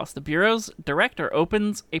stop Cross. The Bureau's director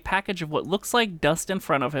opens a package of what looks like dust in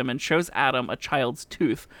front of him and shows Adam a child's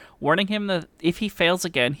tooth, warning him that if he fails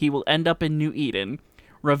again, he will end up in New Eden,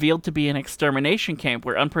 revealed to be an extermination camp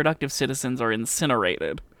where unproductive citizens are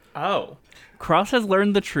incinerated. Oh. Cross has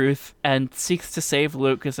learned the truth and seeks to save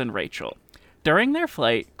Lucas and Rachel. During their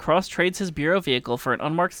flight, Cross trades his Bureau vehicle for an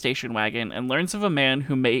unmarked station wagon and learns of a man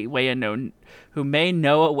who may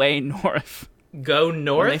know a way north. Go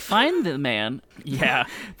north? When they find the man,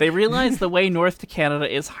 they realize the way north to Canada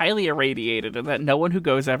is highly irradiated and that no one who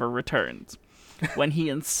goes ever returns. When he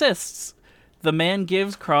insists, the man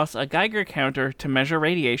gives Cross a Geiger counter to measure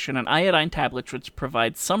radiation and iodine tablets which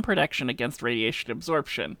provide some protection against radiation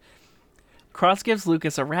absorption. Cross gives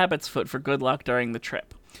Lucas a rabbit's foot for good luck during the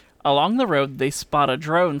trip. Along the road, they spot a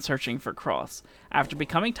drone searching for Cross. After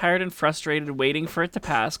becoming tired and frustrated waiting for it to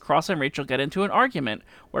pass, Cross and Rachel get into an argument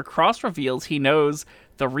where Cross reveals he knows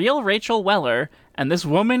the real Rachel Weller, and this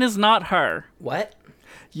woman is not her. What?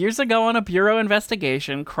 Years ago on a Bureau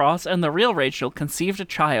investigation, Cross and the real Rachel conceived a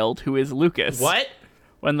child who is Lucas. What?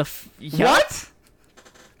 What?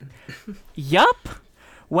 Yup.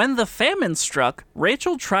 When the famine struck,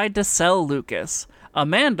 Rachel tried to sell Lucas.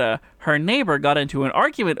 Amanda, her neighbor, got into an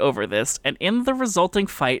argument over this, and in the resulting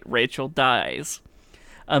fight, Rachel dies.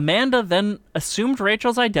 Amanda then assumed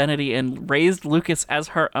Rachel's identity and raised Lucas as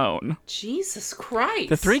her own. Jesus Christ.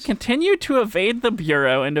 The three continue to evade the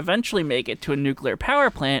Bureau and eventually make it to a nuclear power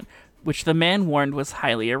plant, which the man warned was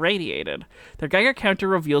highly irradiated. Their Geiger counter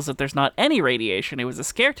reveals that there's not any radiation. It was a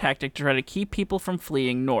scare tactic to try to keep people from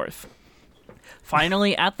fleeing north.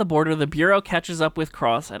 Finally, at the border, the Bureau catches up with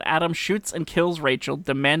Cross, and Adam shoots and kills Rachel,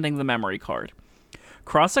 demanding the memory card.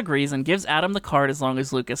 Cross agrees and gives Adam the card as long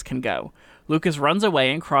as Lucas can go. Lucas runs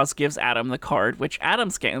away, and Cross gives Adam the card, which Adam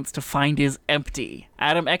scans to find is empty.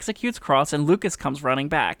 Adam executes Cross, and Lucas comes running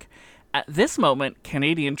back. At this moment,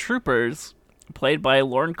 Canadian troopers, played by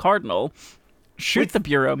Lorne Cardinal, shoot the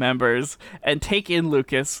Bureau members and take in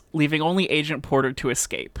Lucas, leaving only Agent Porter to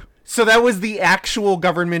escape. So that was the actual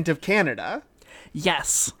government of Canada?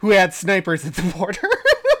 Yes. Who had snipers at the border?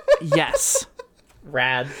 Yes.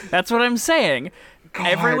 Rad. That's what I'm saying. God.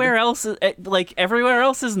 Everywhere else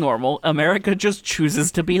is normal. America just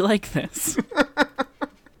chooses to be like this.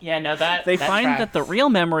 Yeah, no, They find that the real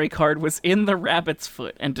memory card was in the rabbit's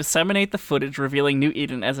foot and disseminate the footage revealing New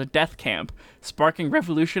Eden as a death camp, sparking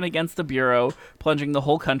revolution against the Bureau, plunging the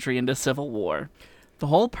whole country into civil war. The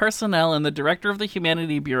whole personnel and the director of the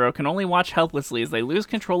Humanity Bureau can only watch helplessly as they lose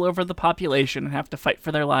control over the population and have to fight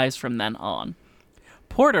for their lives from then on.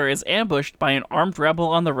 Porter is ambushed by an armed rebel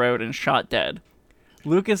on the road and shot dead.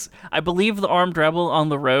 Lucas, I believe the armed rebel on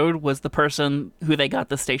the road was the person who they got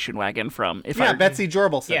the station wagon from. Betsy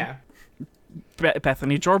Jorbelson. Yeah.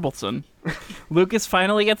 Bethany Jorbelson. Lucas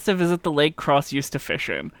finally gets to visit the lake Cross used to fish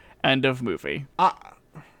in. End of movie.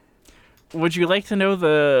 Would you like to know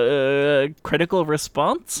the critical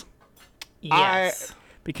response? Yes.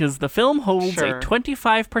 Because the film holds Sure. a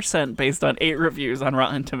 25% based on 8 reviews on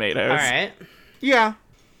Rotten Tomatoes. All right. Yeah.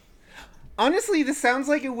 Honestly, this sounds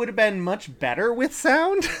like it would have been much better with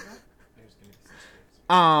sound.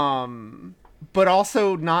 But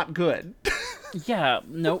also not good. Yeah,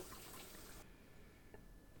 nope.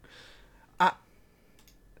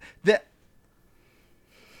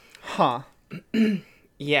 Huh.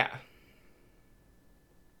 Yeah.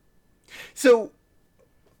 So,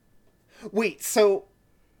 wait, so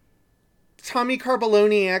Tommy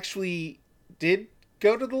Carbelloni actually did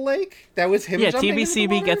go to the lake? That was him Yeah, jumping into the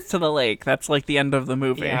TBCB water? gets to the lake. That's like the end of the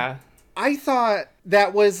movie. Yeah. I thought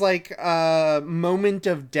that was like a moment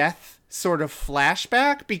of death sort of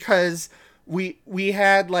flashback because we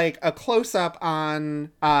had like a close up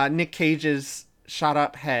on Nick Cage's shot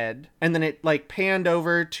up head, and then it like panned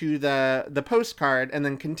over to the postcard and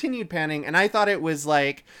then continued panning, and I thought it was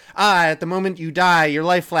like at the moment you die your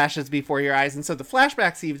life flashes before your eyes, and so the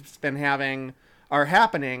flashbacks he's been having are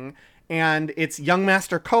happening, and it's young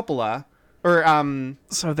Master Coppola or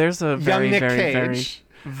So there's a young very, Nick very, Cage.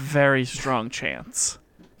 very strong chance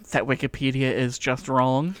that Wikipedia is just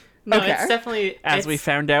wrong. No, Okay. it's definitely As we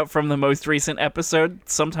found out from the most recent episode,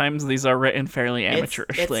 sometimes these are written fairly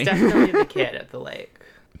amateurishly. It's definitely the kid at the lake.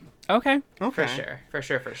 Okay. Okay. For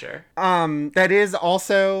sure. That is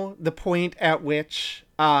also the point at which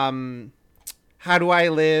How Do I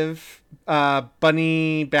Live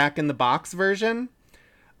Bunny Back in the Box version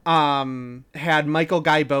had Michael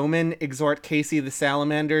Guy Bowman exhort Casey the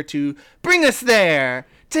Salamander to bring us there,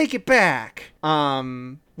 take it back,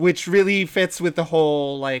 which really fits with the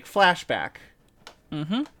whole like flashback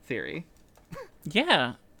theory.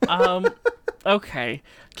 Yeah. Okay.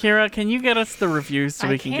 Kira, can you get us the reviews so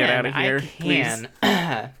we can get out of here, please?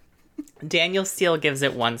 Daniel Steele gives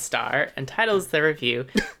it 1 star and titles the review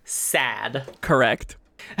 "Sad." Correct.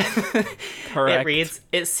 Correct. It reads,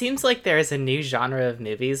 "It seems like there is a new genre of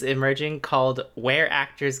movies emerging called Where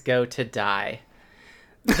Actors Go to Die.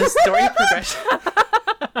 The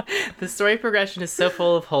story progression is so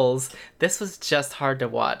full of holes. This was just hard to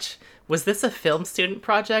watch. Was this a film student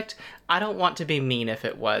project? I don't want to be mean if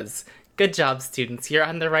it was. Good job, students. You're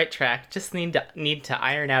on the right track. Just need to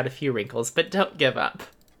iron out a few wrinkles, but don't give up."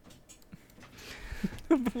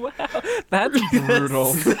 Wow, that's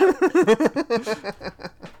brutal.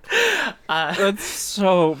 That's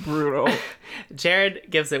so brutal. Jared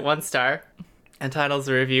gives it 1 star and titles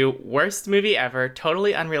the review "Worst movie ever,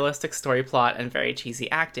 totally unrealistic story plot and very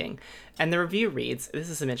cheesy acting." And the review reads, this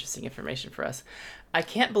is some interesting information for us, "I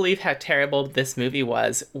can't believe how terrible this movie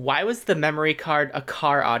was. Why was the memory card a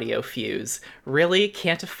car audio fuse? Really?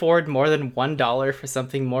 Can't afford more than $1 for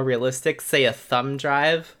something more realistic, say a thumb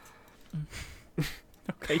drive?"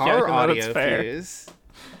 Okay, Car that's audio fair. fuse.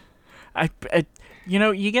 I,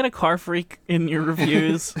 you get a car freak in your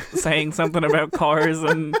reviews saying something about cars,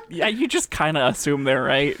 and yeah, you just kind of assume they're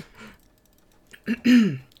right.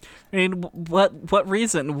 I mean, what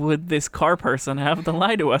reason would this car person have to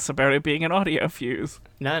lie to us about it being an audio fuse?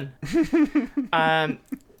 None.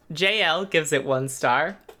 JL gives it 1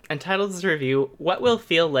 star and titles the review "What will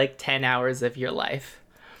feel like 10 hours of your life."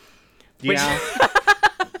 Yeah.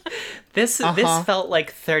 This felt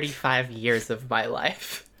like 35 years of my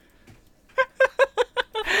life.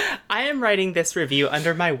 I am writing this review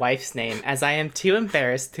under my wife's name as I am too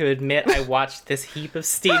embarrassed to admit I watched this heap of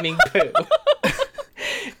steaming poo.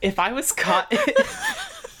 If I was caught... Poor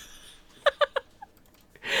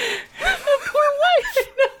wife, I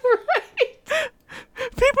know, right?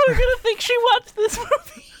 People are gonna think she watched this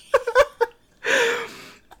movie.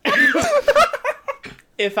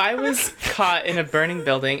 If I was caught in a burning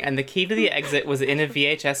building and the key to the exit was in a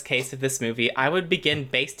VHS case of this movie, I would begin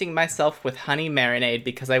basting myself with honey marinade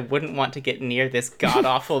because I wouldn't want to get near this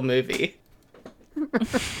god-awful movie.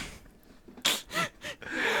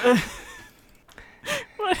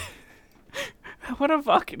 What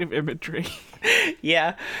evocative imagery.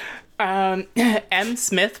 Yeah. M.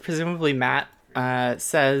 Smith, presumably Matt,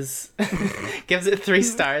 says, gives it 3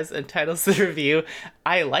 stars and titles the review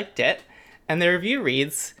 "I liked it." And the review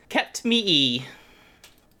reads, "Kept me E."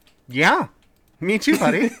 Yeah. Me too,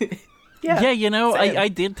 buddy. Yeah, same. I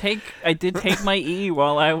did take my E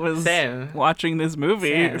while I was Same. watching this movie.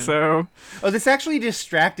 Same. So, Oh, this actually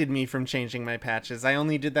distracted me from changing my patches. I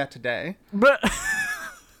only did that today. but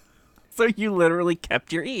so you literally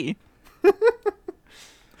kept your E. It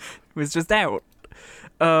was just out.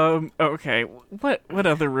 Okay. What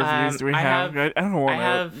other reviews do we have? I don't want I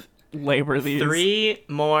have labor these. 3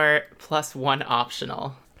 more plus 1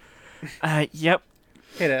 optional. Yep.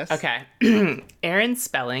 Hit us. Okay. Aaron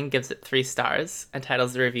Spelling gives it 3 stars and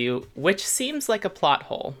titles the review, "Which seems like a plot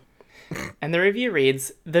hole." And the review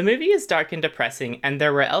reads, "The movie is dark and depressing, and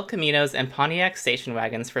there were El Caminos and Pontiac station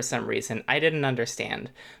wagons for some reason I didn't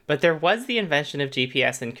understand. But there was the invention of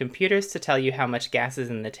GPS and computers to tell you how much gas is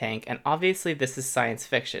in the tank, and obviously this is science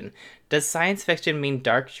fiction. Does science fiction mean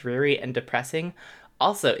dark, dreary, and depressing?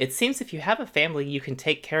 Also, it seems if you have a family, you can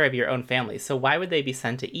take care of your own family, so why would they be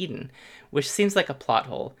sent to Eden? Which seems like a plot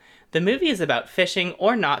hole. The movie is about fishing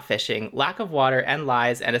or not fishing, lack of water and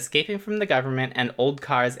lies, and escaping from the government and old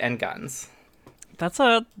cars and guns." There's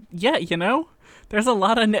a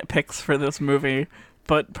lot of nitpicks for this movie,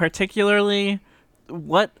 but particularly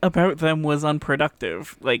what about them was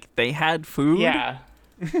unproductive? Like, they had food. Yeah.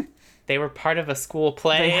 They were part of a school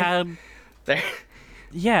play. They had... They're-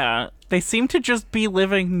 Yeah, they seem to just be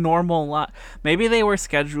living normal lives. Maybe they were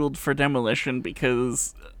scheduled for demolition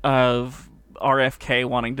because of RFK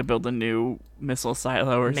wanting to build a new missile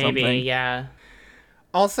silo or Maybe, something. yeah.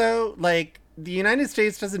 Also, like, the United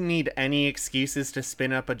States doesn't need any excuses to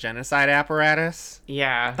spin up a genocide apparatus.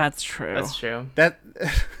 Yeah. That's true. That's true.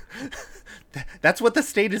 That's what the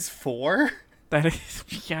state is for. That is,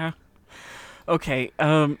 yeah. Okay,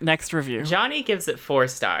 next review. Johnny gives it 4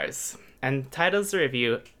 stars and titles the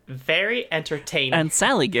review, "Very entertaining." And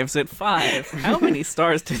Sally gives it 5. How many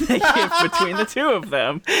stars do they give between the two of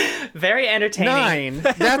them? Very entertaining.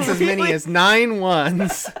 9. That's as many as 9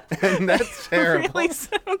 ones. And that's terrible. Really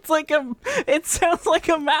sounds like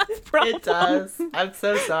a math problem. It does. I'm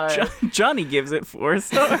so sorry. Johnny gives it 4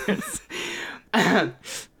 stars.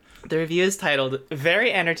 The review is titled,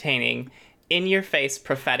 "Very entertaining, in-your-face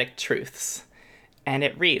prophetic truths." And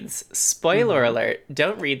it reads, "Spoiler alert,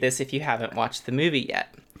 don't read this if you haven't watched the movie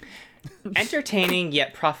yet. Entertaining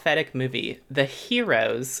yet prophetic movie. The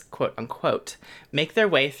heroes, quote unquote, make their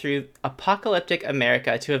way through apocalyptic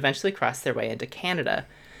America to eventually cross their way into Canada.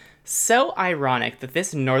 So ironic that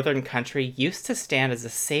this northern country used to stand as a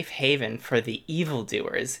safe haven for the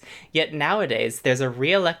evildoers, yet nowadays there's a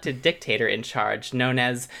re-elected dictator in charge known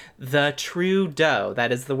as the Trudeau.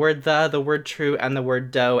 That is the word true, and the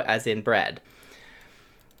word dough as in bread.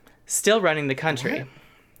 Still running the country."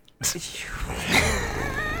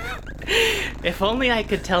 "If only I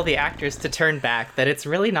could tell the actors to turn back, that it's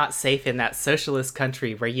really not safe in that socialist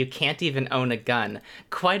country where you can't even own a gun.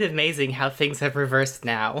 Quite amazing how things have reversed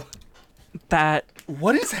now."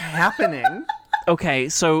 What is happening? Okay,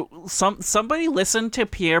 so somebody listened to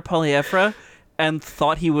Pierre Poilievre and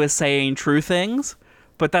thought he was saying true things,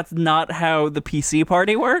 but that's not how the PC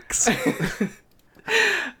party works.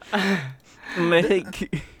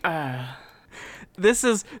 Like, this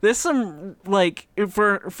is some, like,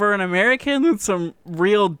 for an American, some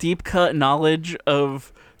real deep cut knowledge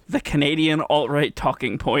of the Canadian alt-right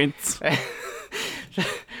talking points.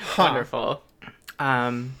 Wonderful.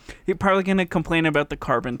 You're probably gonna complain about the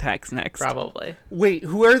carbon tax next. Probably. Wait,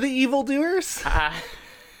 who are the evildoers?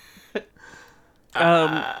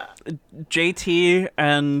 JT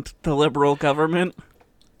and the Liberal government.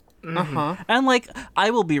 Uh-huh. And, like,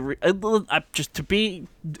 I will be just to be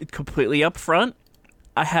completely upfront,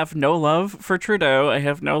 I have no love for Trudeau. I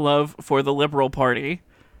have no love for the Liberal Party.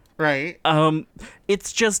 Right.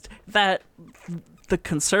 It's just that the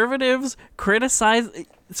Conservatives criticize.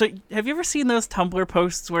 So, have you ever seen those Tumblr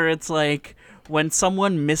posts where it's like, when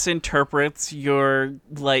someone misinterprets your,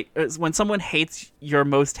 like, when someone hates your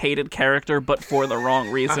most hated character but for the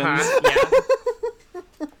wrong reasons? Yeah.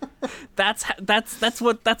 That's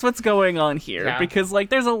what's going on here. Yeah. Because, like,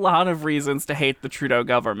 there's a lot of reasons to hate the Trudeau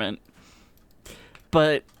government,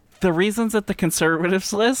 but the reasons that the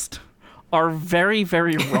Conservatives list are very,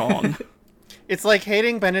 very wrong. It's like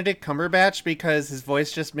hating Benedict Cumberbatch because his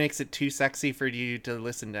voice just makes it too sexy for you to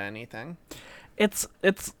listen to anything. It's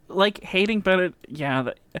like hating Benedict.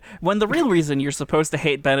 Yeah, when the real reason you're supposed to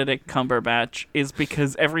hate Benedict Cumberbatch is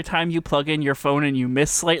because every time you plug in your phone and you miss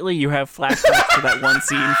slightly, you have flashbacks to that one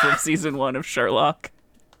scene from season 1 of Sherlock.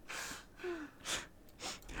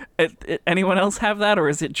 Anyone else have that, or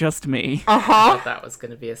is it just me? I thought that was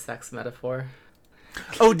going to be a sex metaphor.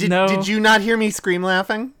 Oh, did No. you not hear me scream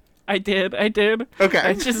laughing? I did.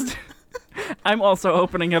 Okay. I'm also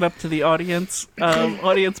opening it up to the audience,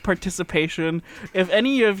 audience participation. If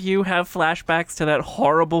any of you have flashbacks to that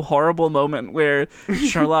horrible, horrible moment where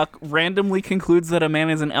Sherlock randomly concludes that a man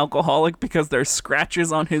is an alcoholic because there's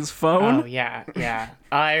scratches on his phone, Oh, yeah.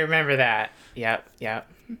 I remember that. Yep.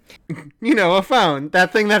 You know, a phone.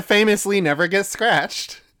 That thing that famously never gets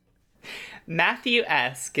scratched. Matthew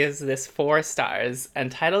S. gives this 4 stars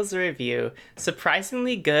and titles the review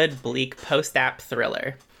 "Surprisingly Good Bleak Post-App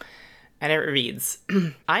Thriller." And it reads,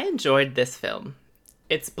 I enjoyed this film.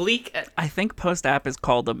 It's bleak. I think post-app is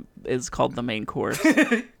called the main course.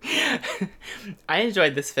 I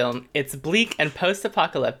enjoyed this film. It's bleak and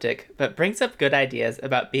post-apocalyptic, but brings up good ideas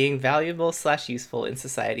about being valuable/useful in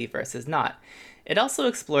society versus not. It also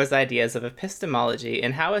explores ideas of epistemology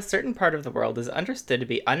and how a certain part of the world is understood to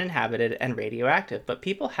be uninhabited and radioactive, but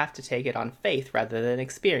people have to take it on faith rather than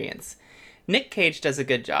experience. Nick Cage does a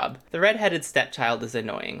good job. The redheaded stepchild is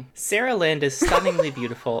annoying. Sarah Lind is stunningly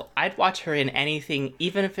beautiful. I'd watch her in anything,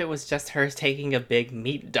 even if it was just her taking a big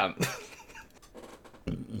meat dump.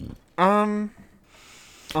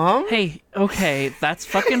 Hey, okay, that's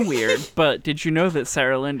fucking weird, but did you know that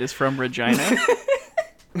Sarah Lind is from Regina?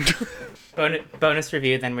 Bonus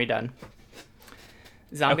review, then we're done.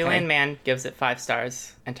 Zombieland Okay. Man gives it 5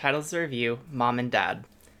 stars and titles the review Mom and Dad.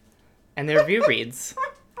 And the review reads,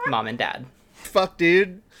 Mom and Dad. Fuck,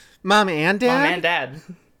 dude. Mom and dad? Mom and Dad.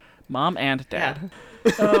 Mom and Dad.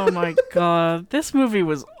 Yeah. Oh my god, this movie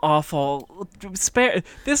was awful.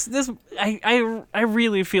 I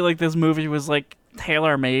really feel like this movie was like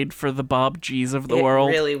tailor-made for the Bob G's of the world.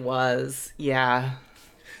 It really was. Yeah.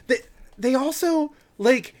 They also,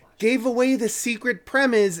 like, gave away the secret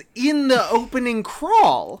premise in the opening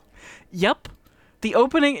crawl. Yep. The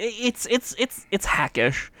opening, it's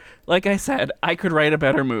hackish. Like I said, I could write a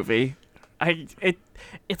better movie.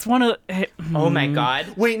 It's one of... Oh my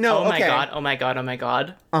god. Wait, no, Oh my okay. god, oh my god, oh my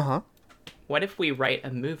god. Uh-huh. What if we write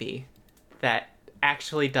a movie that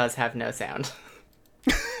actually does have no sound?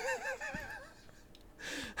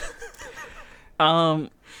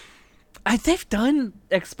 They've done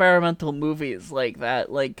experimental movies like that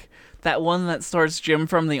one that stars Jim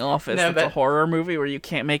from The Office. No, It's a but- horror movie where you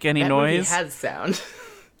can't make any That noise. movie has sound.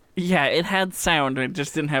 Yeah, it had sound, it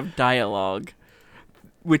just didn't have dialogue,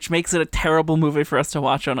 which makes it a terrible movie for us to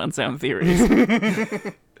watch on Unsound Theories.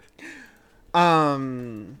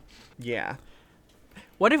 Yeah.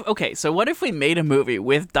 What if we made a movie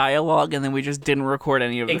with dialogue and then we just didn't record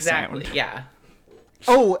any of the Exactly, sound? yeah.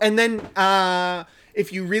 Oh, and then,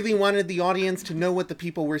 if you really wanted the audience to know what the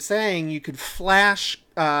people were saying, you could flash,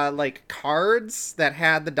 like, cards that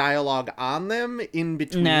had the dialogue on them in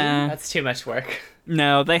between. Nah. That's too much work.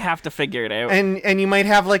 No, they have to figure it out. And you might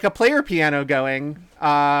have, like, a player piano going,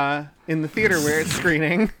 in the theater where it's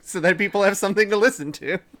screening, so that people have something to listen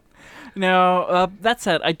to. No, that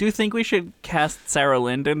said, I do think we should cast Sarah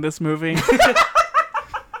Lind in this movie.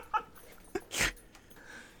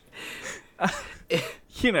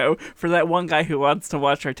 You know, for that one guy who wants to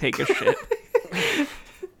watch her take a shit.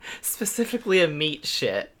 Specifically a meat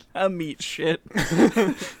shit. A meat shit.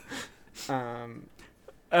 Um,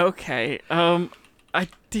 Okay,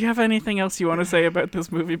 do you have anything else you want to say about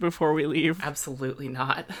this movie before we leave? Absolutely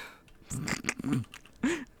not.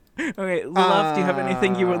 Okay, Love, do you have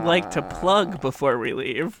anything you would like to plug before we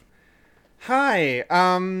leave? Hi.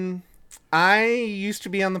 I used to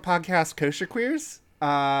be on the podcast Kosher Queers,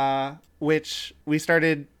 which we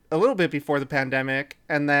started a little bit before the pandemic,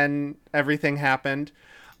 and then everything happened.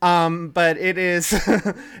 But it is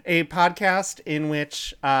a podcast in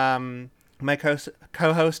which my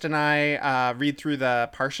co-host and I read through the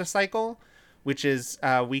Parsha cycle, which is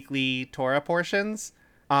weekly Torah portions,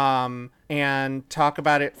 and talk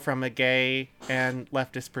about it from a gay and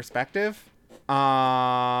leftist perspective.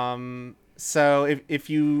 So if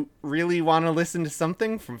you really want to listen to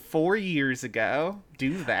something from 4 years ago,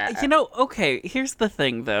 do that. You know, okay, here's the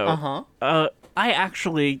thing, though. Uh-huh. I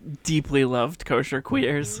actually deeply loved Kosher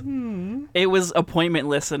Queers. It was appointment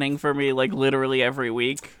listening for me, like, literally every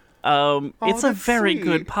week. It's a that's very sweet.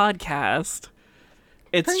 good podcast.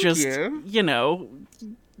 It's Thank just, you. know,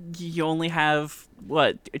 you only have,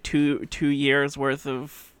 what, two years worth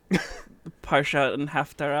of Parsha and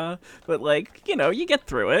Haftarah, but, like, you know, you get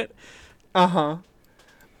through it. Uh-huh.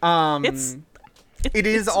 It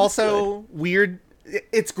is also weird.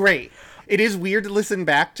 It's great. It is weird to listen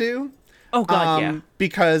back to. Oh, God, yeah.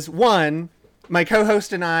 Because, one, my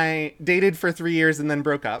co-host and I dated for 3 years and then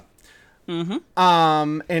broke up.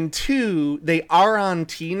 Mm-hmm. And two, they are on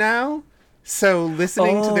T now, so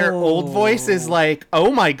listening to their old voice is like, oh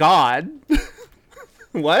my god.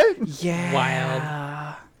 What? Yeah.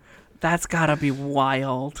 Wild. That's gotta be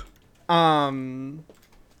wild. I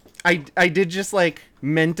did just, like,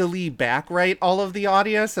 mentally backwrite all of the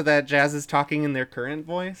audio so that Jazz is talking in their current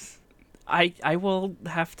voice. I will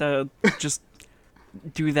have to just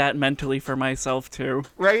do that mentally for myself, too.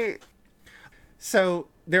 Right? So,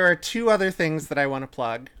 there are two other things that I want to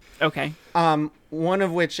plug. Okay. One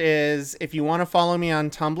of which is, if you want to follow me on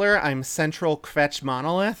Tumblr, I'm Central Kvetch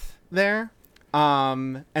Monolith there.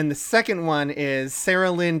 And the second one is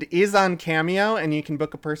Sarah Lind is on Cameo, and you can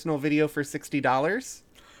book a personal video for $60.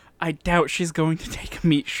 I doubt she's going to take a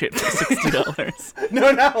meat shit for $60.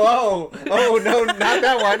 No, oh no, not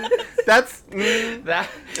that one. That's That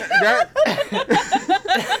that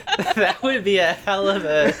that would be a hell of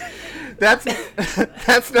a. that's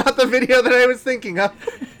not the video that I was thinking of.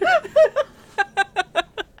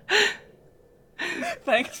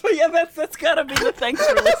 Thanks, but yeah, that's gotta be the thanks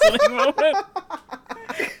for listening moment.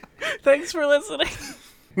 Thanks for listening.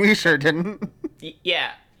 We sure didn't.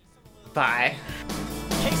 Yeah. Bye.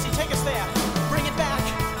 Casey, take us there. Bring it back.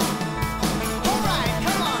 All right,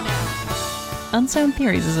 come on now. Unsound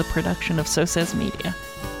Theories is a production of So Says Media.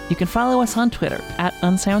 You can follow us on Twitter at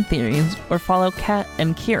Unsound Theories, or follow Kat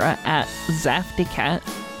and Kira at ZaftyKat,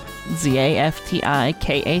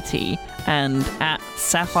 ZAFTIKAT, and at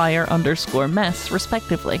Sapphire_Mess,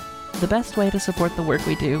 respectively. The best way to support the work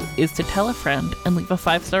we do is to tell a friend and leave a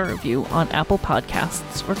 5-star review on Apple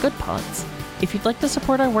Podcasts or Good Pods. If you'd like to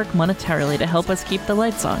support our work monetarily to help us keep the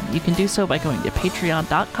lights on, you can do so by going to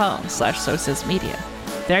patreon.com/SoSaysMedia.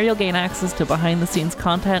 There you'll gain access to behind-the-scenes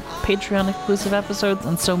content, Patreon-exclusive episodes,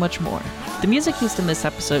 and so much more. The music used in this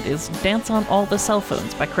episode is Dance on All the Cell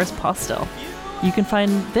Phones by Chris Postel. You can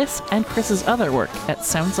find this and Chris's other work at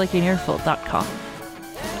soundslikeanearful.com.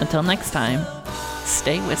 Until next time,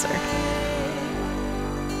 stay wizard.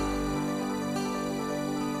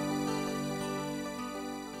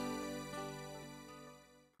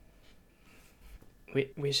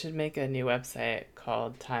 We should make a new website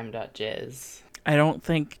called time.jizz. I don't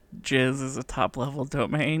think jizz is a top-level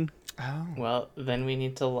domain. Oh. Well, then we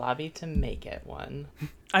need to lobby to make it one.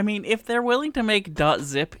 I mean, if they're willing to make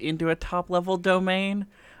 .zip into a top-level domain,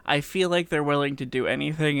 I feel like they're willing to do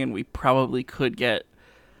anything, and we probably could get...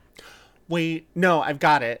 Wait, no, I've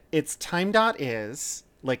got it. It's time.is,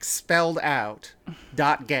 like spelled out,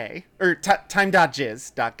 .gay, or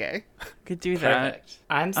time.jizz.gay. Could do that. Perfect.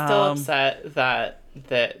 I'm still upset that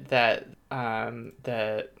the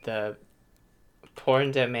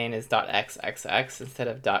porn domain is .xxx instead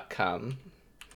of .com.